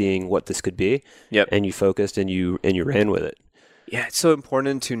started seeing what this could be, yep. And you focused and you ran with it. Yeah, it's so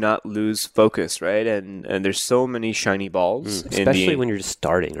important to not lose focus, right? And there's so many shiny balls. Especially when you're just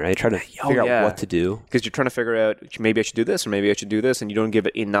starting, right? Trying to figure out what to do. Because you're trying to figure out, maybe I should do this or maybe I should do this, and you don't give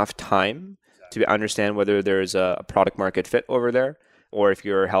it enough time to understand whether there's a product market fit over there, or if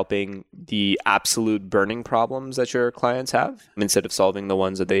you're helping the absolute burning problems that your clients have instead of solving the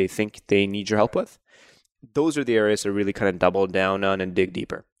ones that they think they need your help with. Those are the areas to really kind of double down on and dig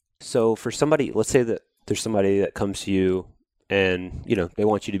deeper. So for somebody, let's say that there's somebody that comes to you and, they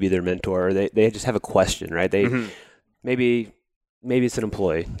want you to be their mentor, or they just have a question, right? They maybe it's an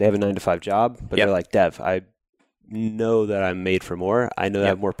employee. They have a 9-to-5 job, but they're like, Dev, I know that I'm made for more. I know that I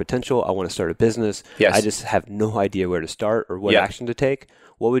have more potential. I want to start a business. Yes. I just have no idea where to start or what action to take.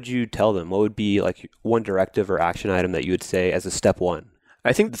 What would you tell them? What would be like one directive or action item that you would say as a step one?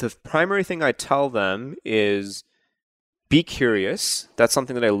 I think the primary thing I tell them is be curious. That's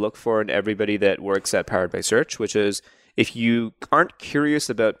something that I look for in everybody that works at Powered by Search, which is if you aren't curious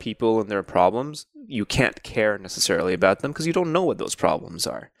about people and their problems, you can't care necessarily about them because you don't know what those problems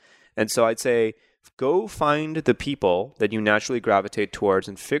are. And so I'd say go find the people that you naturally gravitate towards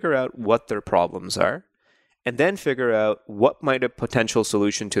and figure out what their problems are, and then figure out what might a potential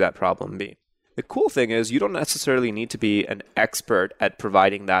solution to that problem be. The cool thing is you don't necessarily need to be an expert at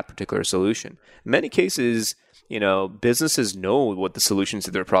providing that particular solution. In many cases, businesses know what the solutions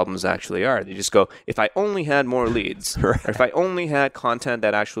to their problems actually are. They just go, if I only had more leads, or if I only had content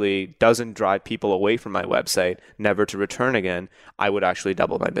that actually doesn't drive people away from my website, never to return again, I would actually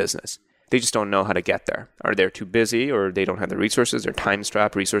double my business. They just don't know how to get there. Or they're too busy, or they don't have the resources, they're time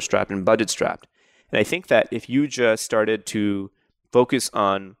strapped, resource strapped, and budget strapped. And I think that if you just started to focus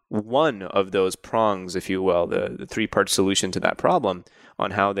on one of those prongs, if you will, the three-part solution to that problem,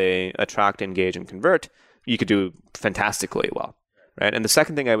 on how they attract, engage, and convert, you could do fantastically well, right? And the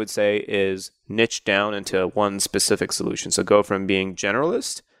second thing I would say is niche down into one specific solution. So go from being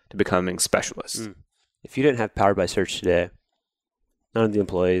generalist to becoming specialist. If you didn't have Powered by Search today, none of the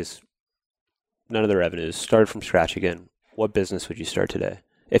employees, none of the revenues, started from scratch again, what business would you start today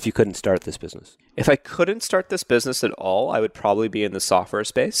if you couldn't start this business? If I couldn't start this business at all, I would probably be in the software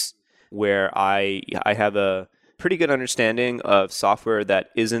space where I have a pretty good understanding of software that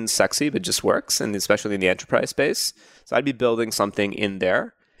isn't sexy but just works, and especially in the enterprise space. So I'd be building something in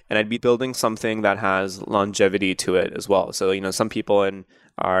there, and I'd be building something that has longevity to it as well. So, some people in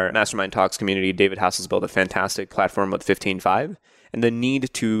our Mastermind Talks community, David Hassel's built a fantastic platform with 15.5, and the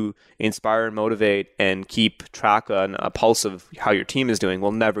need to inspire and motivate and keep track on a pulse of how your team is doing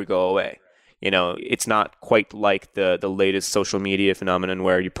will never go away. It's not quite like the latest social media phenomenon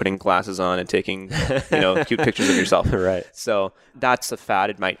where you're putting glasses on and taking, cute pictures of yourself. Right. So that's a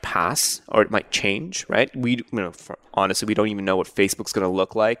fad. It might pass or it might change, right? Honestly, we don't even know what Facebook's going to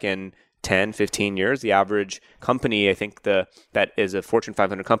look like in 10, 15 years. The average company, I think that is a Fortune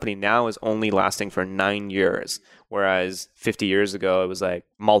 500 company now is only lasting for 9 years. Whereas 50 years ago, it was like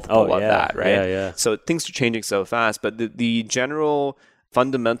multiple of that, right? Yeah. So things are changing so fast, but the general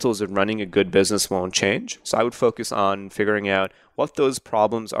fundamentals of running a good business won't change. So I would focus on figuring out what those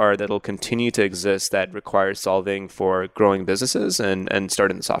problems are that'll continue to exist that require solving for growing businesses and start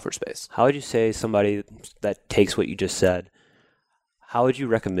in the software space. How would you say somebody that takes what you just said, how would you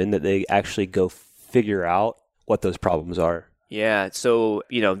recommend that they actually go figure out what those problems are? Yeah. So,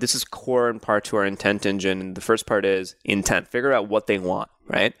 this is core and part to our intent engine. And the first part is intent. Figure out what they want,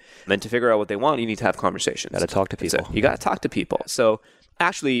 right? And then to figure out what they want, you need to have conversations. Got to talk to people. You got to talk to people. So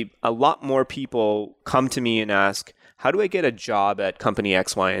actually, a lot more people come to me and ask, how do I get a job at company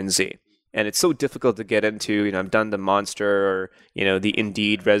X, Y, and Z? And it's so difficult to get into. I've done the Monster or, the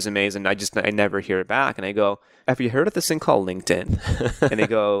Indeed resumes, and I never hear back. And I go, have you heard of this thing called LinkedIn? And they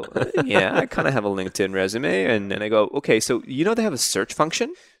go, yeah, I kind of have a LinkedIn resume. And I go, okay, so they have a search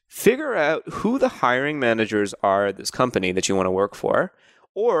function? Figure out who the hiring managers are at this company that you want to work for,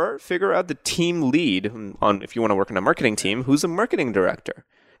 or figure out the team lead on, if you want to work in a marketing team, who's a marketing director,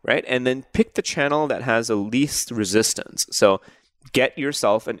 right? And then pick the channel that has the least resistance. So get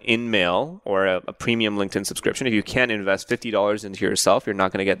yourself an in-mail or a premium LinkedIn subscription. If you can't invest $50 into yourself, you're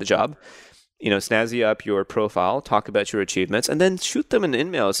not going to get the job. Snazzy up your profile, talk about your achievements, and then shoot them an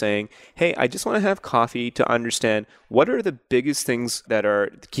in-mail saying, hey, I just want to have coffee to understand what are the biggest things that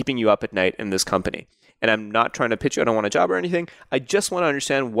are keeping you up at night in this company. And I'm not trying to pitch you, I don't want a job or anything. I just want to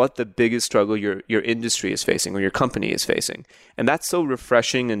understand what the biggest struggle your industry is facing or your company is facing. And that's so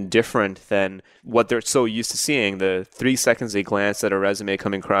refreshing and different than what they're so used to seeing, the 3 seconds they glance at a resume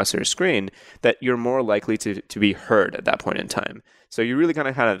coming across their screen, that you're more likely to be heard at that point in time. So you really kind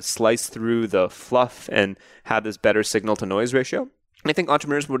of slice through the fluff and have this better signal to noise ratio. I think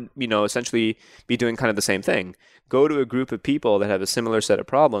entrepreneurs would, essentially be doing kind of the same thing. Go to a group of people that have a similar set of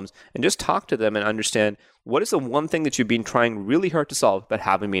problems and just talk to them and understand what is the one thing that you've been trying really hard to solve but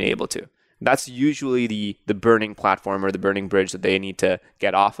haven't been able to. That's usually the burning platform or the burning bridge that they need to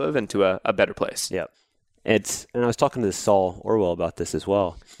get off of into a better place. Yeah. And I was talking to Saul Orwell about this as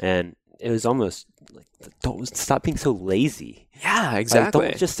well. And it was almost like, don't stop being so lazy. Yeah, exactly.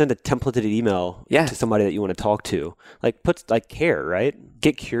 Don't just send a templated email to somebody that you want to talk to. Care, right?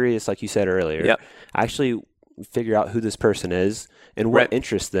 Get curious, like you said earlier. Yep. Actually figure out who this person is and what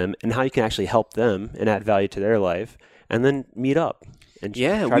interests them and how you can actually help them and add value to their life, and then meet up. And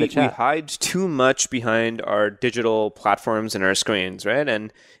we hide too much behind our digital platforms and our screens, right?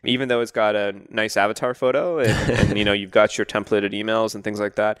 And even though it's got a nice avatar photo and you've got your templated emails and things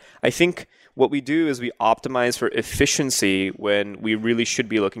like that, I think what we do is we optimize for efficiency when we really should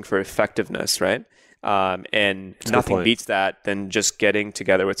be looking for effectiveness, right? And nothing beats that than just getting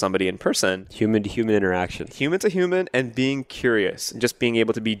together with somebody in person. Human to human interaction. Human to human, and being curious and just being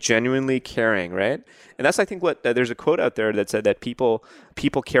able to be genuinely caring, right? And that's, I think, what there's a quote out there that said that people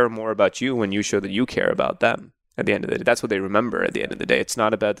care more about you when you show that you care about them. At the end of the day, that's what they remember. At the end of the day, it's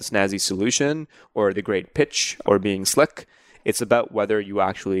not about the snazzy solution or the great pitch or being slick. It's about whether you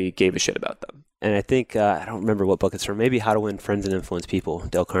actually gave a shit about them. And I think I don't remember what book it's from. Maybe How to Win Friends and Influence People,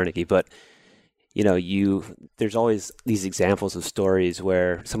 Dale Carnegie, but. There's always these examples of stories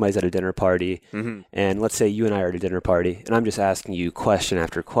where somebody's at a dinner party, and let's say you and I are at a dinner party, and I'm just asking you question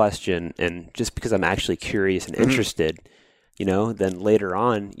after question, and just because I'm actually curious and interested, then later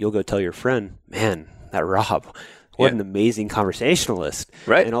on, you'll go tell your friend, man, that Rob, what an amazing conversationalist.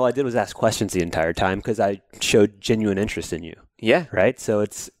 Right. And all I did was ask questions the entire time because I showed genuine interest in you. Yeah. Right. So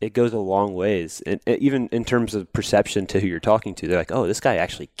it goes a long ways. And even in terms of perception to who you're talking to, they're like, oh, this guy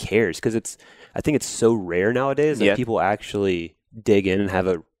actually cares. Because I think it's so rare nowadays that people actually dig in and have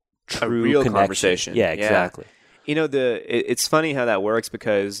a real conversation. Yeah, exactly. It's funny how that works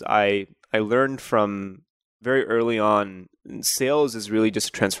because I learned from very early on, sales is really just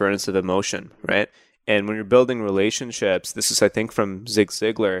a transference of emotion, right? And when you're building relationships, this is, I think, from Zig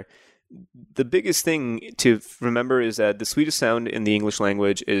Ziglar, the biggest thing to remember is that the sweetest sound in the English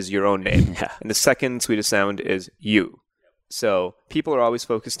language is your own name. Yeah. And the second sweetest sound is you. So people are always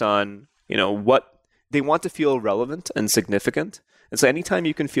focused on, what they want to feel relevant and significant. And so anytime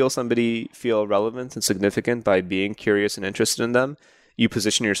you can feel somebody feel relevant and significant by being curious and interested in them, you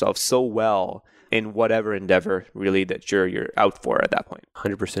position yourself so well in whatever endeavor really that you're out for at that point.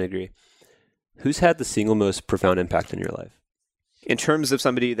 100% agree. Who's had the single most profound impact in your life? In terms of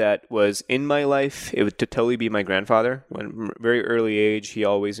somebody that was in my life, it would totally be my grandfather. When very early age, he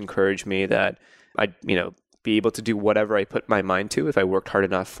always encouraged me that I'd, be able to do whatever I put my mind to if I worked hard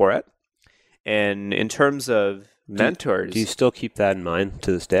enough for it. And in terms of mentors... Do you still keep that in mind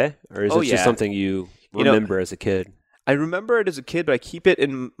to this day? Or is it just something you remember as a kid? I remember it as a kid, but I keep it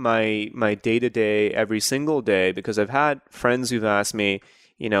in my day-to-day every single day because I've had friends who've asked me,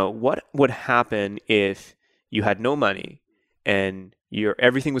 what would happen if you had no money and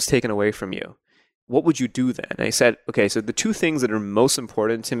everything was taken away from you? What would you do then? And I said, okay, so the two things that are most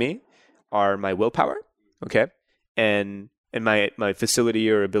important to me are my willpower, okay, and my facility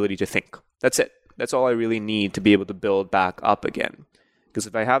or ability to think. That's it. That's all I really need to be able to build back up again. Because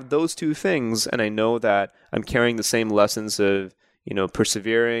if I have those two things and I know that I'm carrying the same lessons of,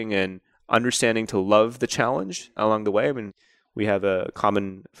 persevering and understanding to love the challenge along the way. I mean, we have a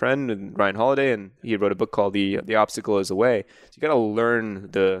common friend, Ryan Holiday, and he wrote a book called The Obstacle is the Way. So you got to learn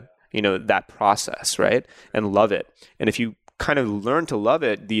that process, right? And love it. And if you kind of learn to love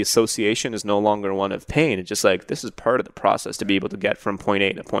it, the association is no longer one of pain. It's just like, this is part of the process to be able to get from point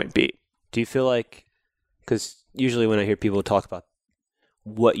A to point B. Do you feel like, because usually when I hear people talk about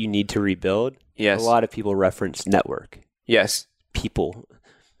what you need to rebuild, yes, a lot of people reference network. Yes. People,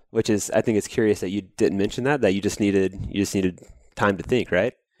 which is, I think it's curious that you didn't mention that you just needed time to think,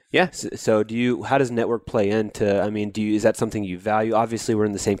 right? Yeah. So how does network play into, is that something you value? Obviously, we're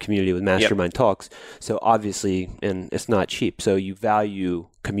in the same community with Mastermind Talks. So obviously, and it's not cheap. So you value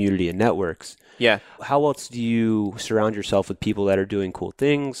community and networks. Yeah. How else do you surround yourself with people that are doing cool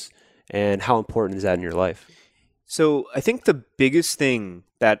things? And how important is that in your life? So I think the biggest thing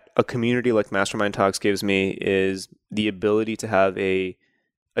that a community like Mastermind Talks gives me is the ability to have a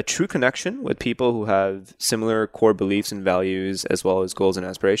true connection with people who have similar core beliefs and values as well as goals and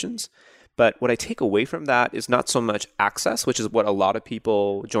aspirations. But what I take away from that is not so much access, which is what a lot of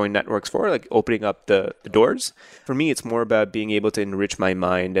people join networks for, like opening up the doors. For me, it's more about being able to enrich my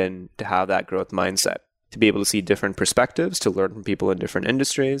mind and to have that growth mindset, to be able to see different perspectives, to learn from people in different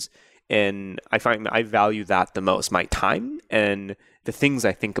industries, And I find I value that the most. My time and the things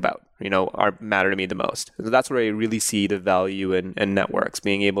I think about, matter to me the most. So that's where I really see the value in networks,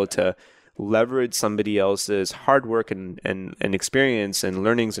 being able to leverage somebody else's hard work and experience and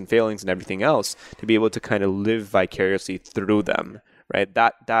learnings and failings and everything else to be able to kind of live vicariously through them, right?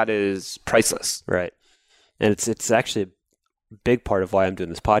 That is priceless. Right. And it's actually a big part of why I'm doing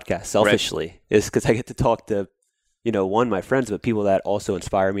this podcast, selfishly, is because I get to talk to, my friends, but people that also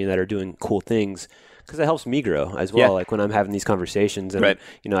inspire me and that are doing cool things, because it helps me grow as well. Like when I'm having these conversations and,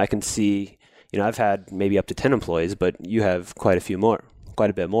 I can see, I've had maybe up to 10 employees, but you have quite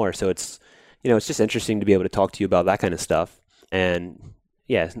a bit more. So it's, it's just interesting to be able to talk to you about that kind of stuff. And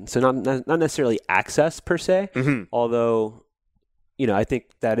so not necessarily access per se, although, I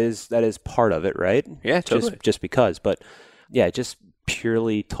think that is part of it, right? Yeah, totally. Just because, but just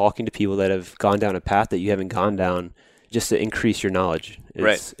purely talking to people that have gone down a path that you haven't gone down, just to increase your knowledge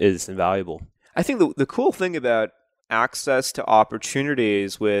is invaluable. I think the cool thing about access to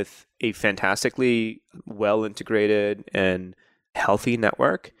opportunities with a fantastically well integrated and healthy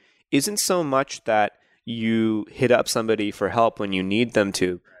network isn't so much that you hit up somebody for help when you need them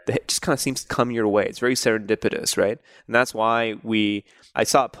to. It just kind of seems to come your way. It's very serendipitous, right? And that's why I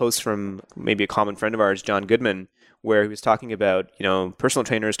saw a post from maybe a common friend of ours, John Goodman, where he was talking about, personal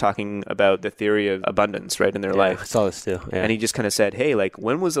trainers talking about the theory of abundance, right, in their life. I saw this too. Yeah. And he just kind of said, hey, like,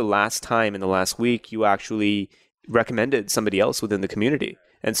 when was the last time in the last week you actually recommended somebody else within the community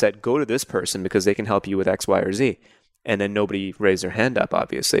and said, go to this person because they can help you with X, Y, or Z? And then nobody raised their hand up,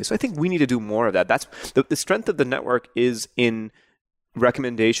 obviously. So I think we need to do more of that. That's the strength of the network is in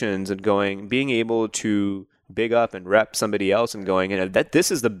recommendations and being able to big up and rep somebody else and going, that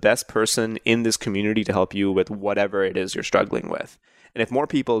this is the best person in this community to help you with whatever it is you're struggling with. And if more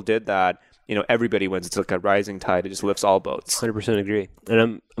people did that, everybody wins. It's like a rising tide. It just lifts all boats. 100% agree.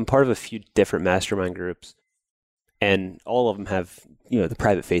 And I'm part of a few different mastermind groups, and all of them have, the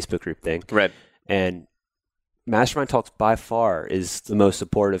private Facebook group thing. Right. And Mastermind Talks by far is the most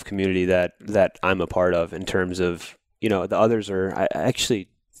supportive community that I'm a part of in terms of, the others are, I actually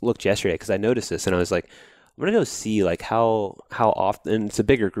looked yesterday because I noticed this and I was like, I'm going to go see like how often, and it's a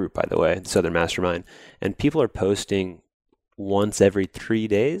bigger group, by the way, Southern Mastermind, and people are posting once every 3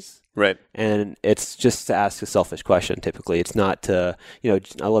 days. Right. And it's just to ask a selfish question. Typically it's not to,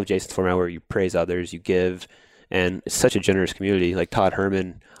 I love Jason's format where you praise others, you give, and it's such a generous community. Like Todd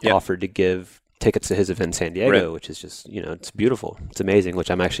Herman offered to give tickets to his event in San Diego, which is just, it's beautiful. It's amazing,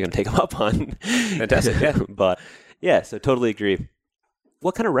 which I'm actually going to take him up on. Fantastic. Yeah. But so totally agree.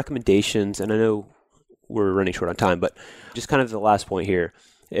 What kind of recommendations, and I know we're running short on time, but just kind of the last point here.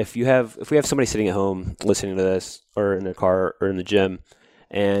 If we have somebody sitting at home listening to this, or in their car or in the gym,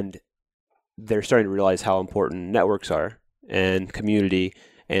 and they're starting to realize how important networks are and community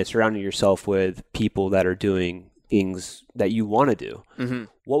and surrounding yourself with people that are doing things that you want to do,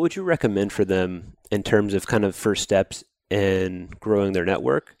 what would you recommend for them in terms of kind of first steps in growing their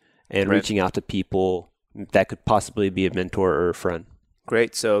network and reaching out to people that could possibly be a mentor or a friend?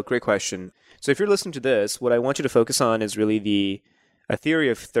 Great. So great question. So if you're listening to this, what I want you to focus on is really a theory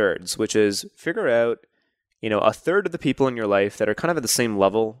of thirds, which is figure out, a third of the people in your life that are kind of at the same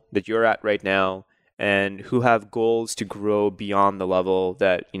level that you're at right now and who have goals to grow beyond the level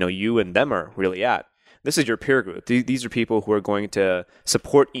that, you and them are really at. This is your peer group. These are people who are going to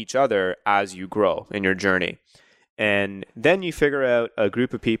support each other as you grow in your journey. And then you figure out a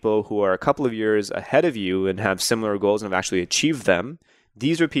group of people who are a couple of years ahead of you and have similar goals and have actually achieved them.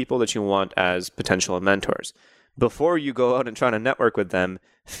 These are people that you want as potential mentors. Before you go out and try to network with them,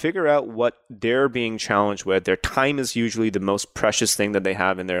 figure out what they're being challenged with. Their time is usually the most precious thing that they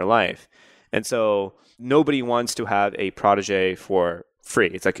have in their life. And so nobody wants to have a protege for free.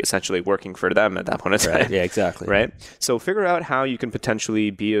 It's like essentially working for them at that point in time. Right. Yeah, exactly. Right? So figure out how you can potentially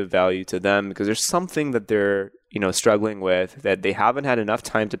be of value to them because there's something that they're, struggling with that they haven't had enough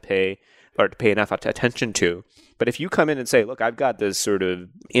time to pay enough attention to. But if you come in and say, look, I've got this sort of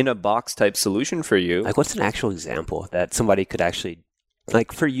in a box type solution for you. Like what's an actual example that somebody could actually,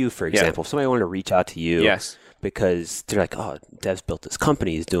 like for you, for example, if somebody wanted to reach out to you because they're like, oh, Dev's built this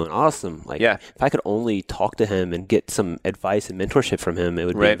company, he's doing awesome. Like if I could only talk to him and get some advice and mentorship from him, it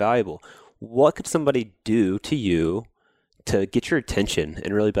would be invaluable. What could somebody do to you to get your attention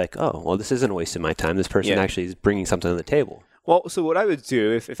and really be like, oh, well, this isn't a waste of my time. This person actually is bringing something to the table. Well, so what I would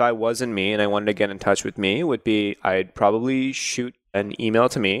do if I wasn't me and I wanted to get in touch with me would be I'd probably shoot an email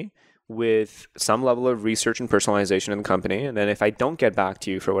to me with some level of research and personalization in the company. And then if I don't get back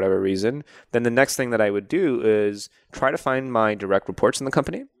to you for whatever reason, then the next thing that I would do is try to find my direct reports in the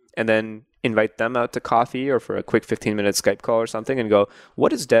company and then invite them out to coffee or for a quick 15-minute Skype call or something and go,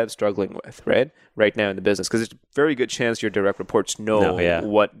 what is Dev struggling with, right now in the business? Because there's a very good chance your direct reports know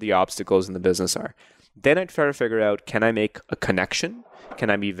what the obstacles in the business are. Then I'd try to figure out, can I make a connection? Can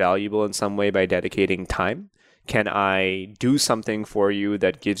I be valuable in some way by dedicating time? Can I do something for you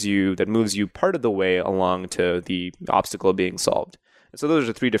that moves you part of the way along to the obstacle being solved? So those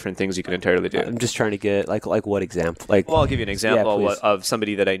are 3 different things you can entirely do. I'm just trying to get like what example? Well, I'll give you an example of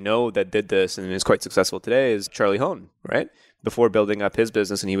somebody that I know that did this and is quite successful today is Charlie Hone, right? Before building up his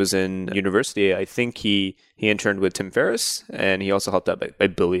business and he was in university, I think he interned with Tim Ferriss, and he also helped out, I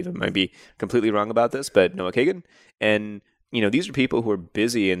believe, I might be completely wrong about this, but Noah Kagan. And these are people who are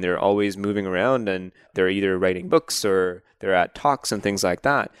busy and they're always moving around and they're either writing books or they're at talks and things like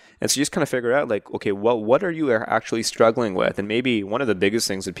that. And so you just kind of figure out like, okay, what are you actually struggling with? And maybe one of the biggest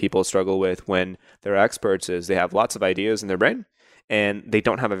things that people struggle with when they're experts is they have lots of ideas in their brain and they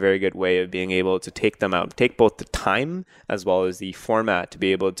don't have a very good way of being able to take them out, take both the time as well as the format to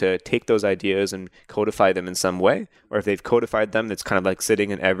be able to take those ideas and codify them in some way. Or if they've codified them, it's kind of like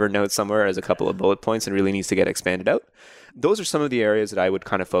sitting in Evernote somewhere as a couple of bullet points and really needs to get expanded out. Those are some of the areas that I would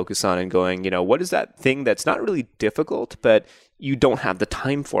kind of focus on and going, what is that thing that's not really difficult, but you don't have the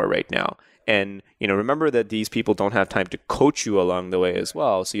time for right now? And, remember that these people don't have time to coach you along the way as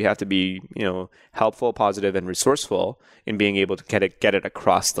well. So you have to be, helpful, positive, and resourceful in being able to get it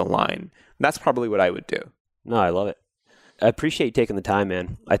across the line. That's probably what I would do. No, I love it. I appreciate you taking the time,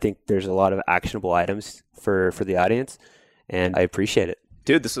 man. I think there's a lot of actionable items for the audience, and I appreciate it.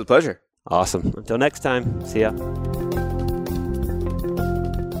 Dude, this was a pleasure. Awesome. Until next time, see ya.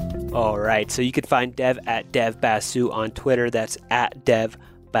 All right, so you can find Dev at DevBasu on Twitter. That's at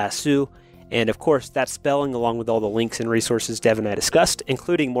DevBasu. And of course, that spelling, along with all the links and resources Dev and I discussed,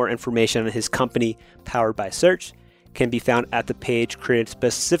 including more information on his company, Powered by Search, can be found at the page created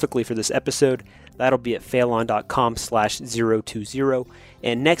specifically for this episode. That'll be at failon.com/020.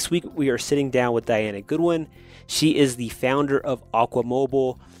 And next week, we are sitting down with Diana Goodwin. She is the founder of Aqua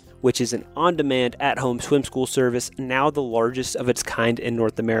Mobile, which is an on-demand at-home swim school service, now the largest of its kind in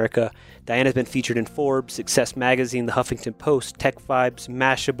North America. Diana's been featured in Forbes, Success Magazine, The Huffington Post, Tech Vibes,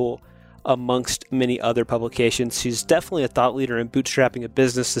 Mashable, amongst many other publications. She's definitely a thought leader in bootstrapping a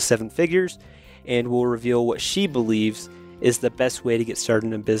business to 7 figures, and will reveal what she believes is the best way to get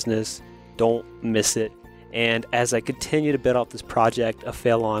started in business. Don't miss it. And as I continue to build out this project of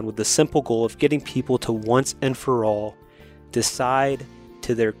Fail On with the simple goal of getting people to once and for all decide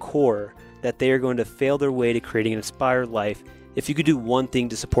to their core that they are going to fail their way to creating an inspired life. If you could do one thing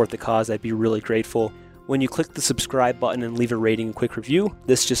to support the cause, I'd be really grateful. When you click the subscribe button and leave a rating and quick review,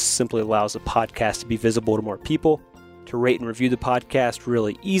 this just simply allows the podcast to be visible to more people. To rate and review the podcast,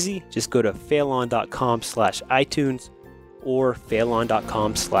 really easy. Just go to failon.com/iTunes or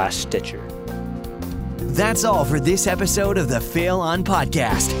failon.com/Stitcher. That's all for this episode of the Fail On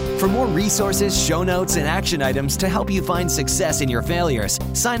Podcast. For more resources, show notes, and action items to help you find success in your failures,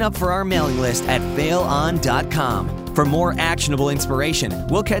 sign up for our mailing list at failon.com. For more actionable inspiration,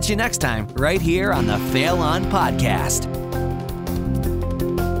 we'll catch you next time right here on the Fail On Podcast.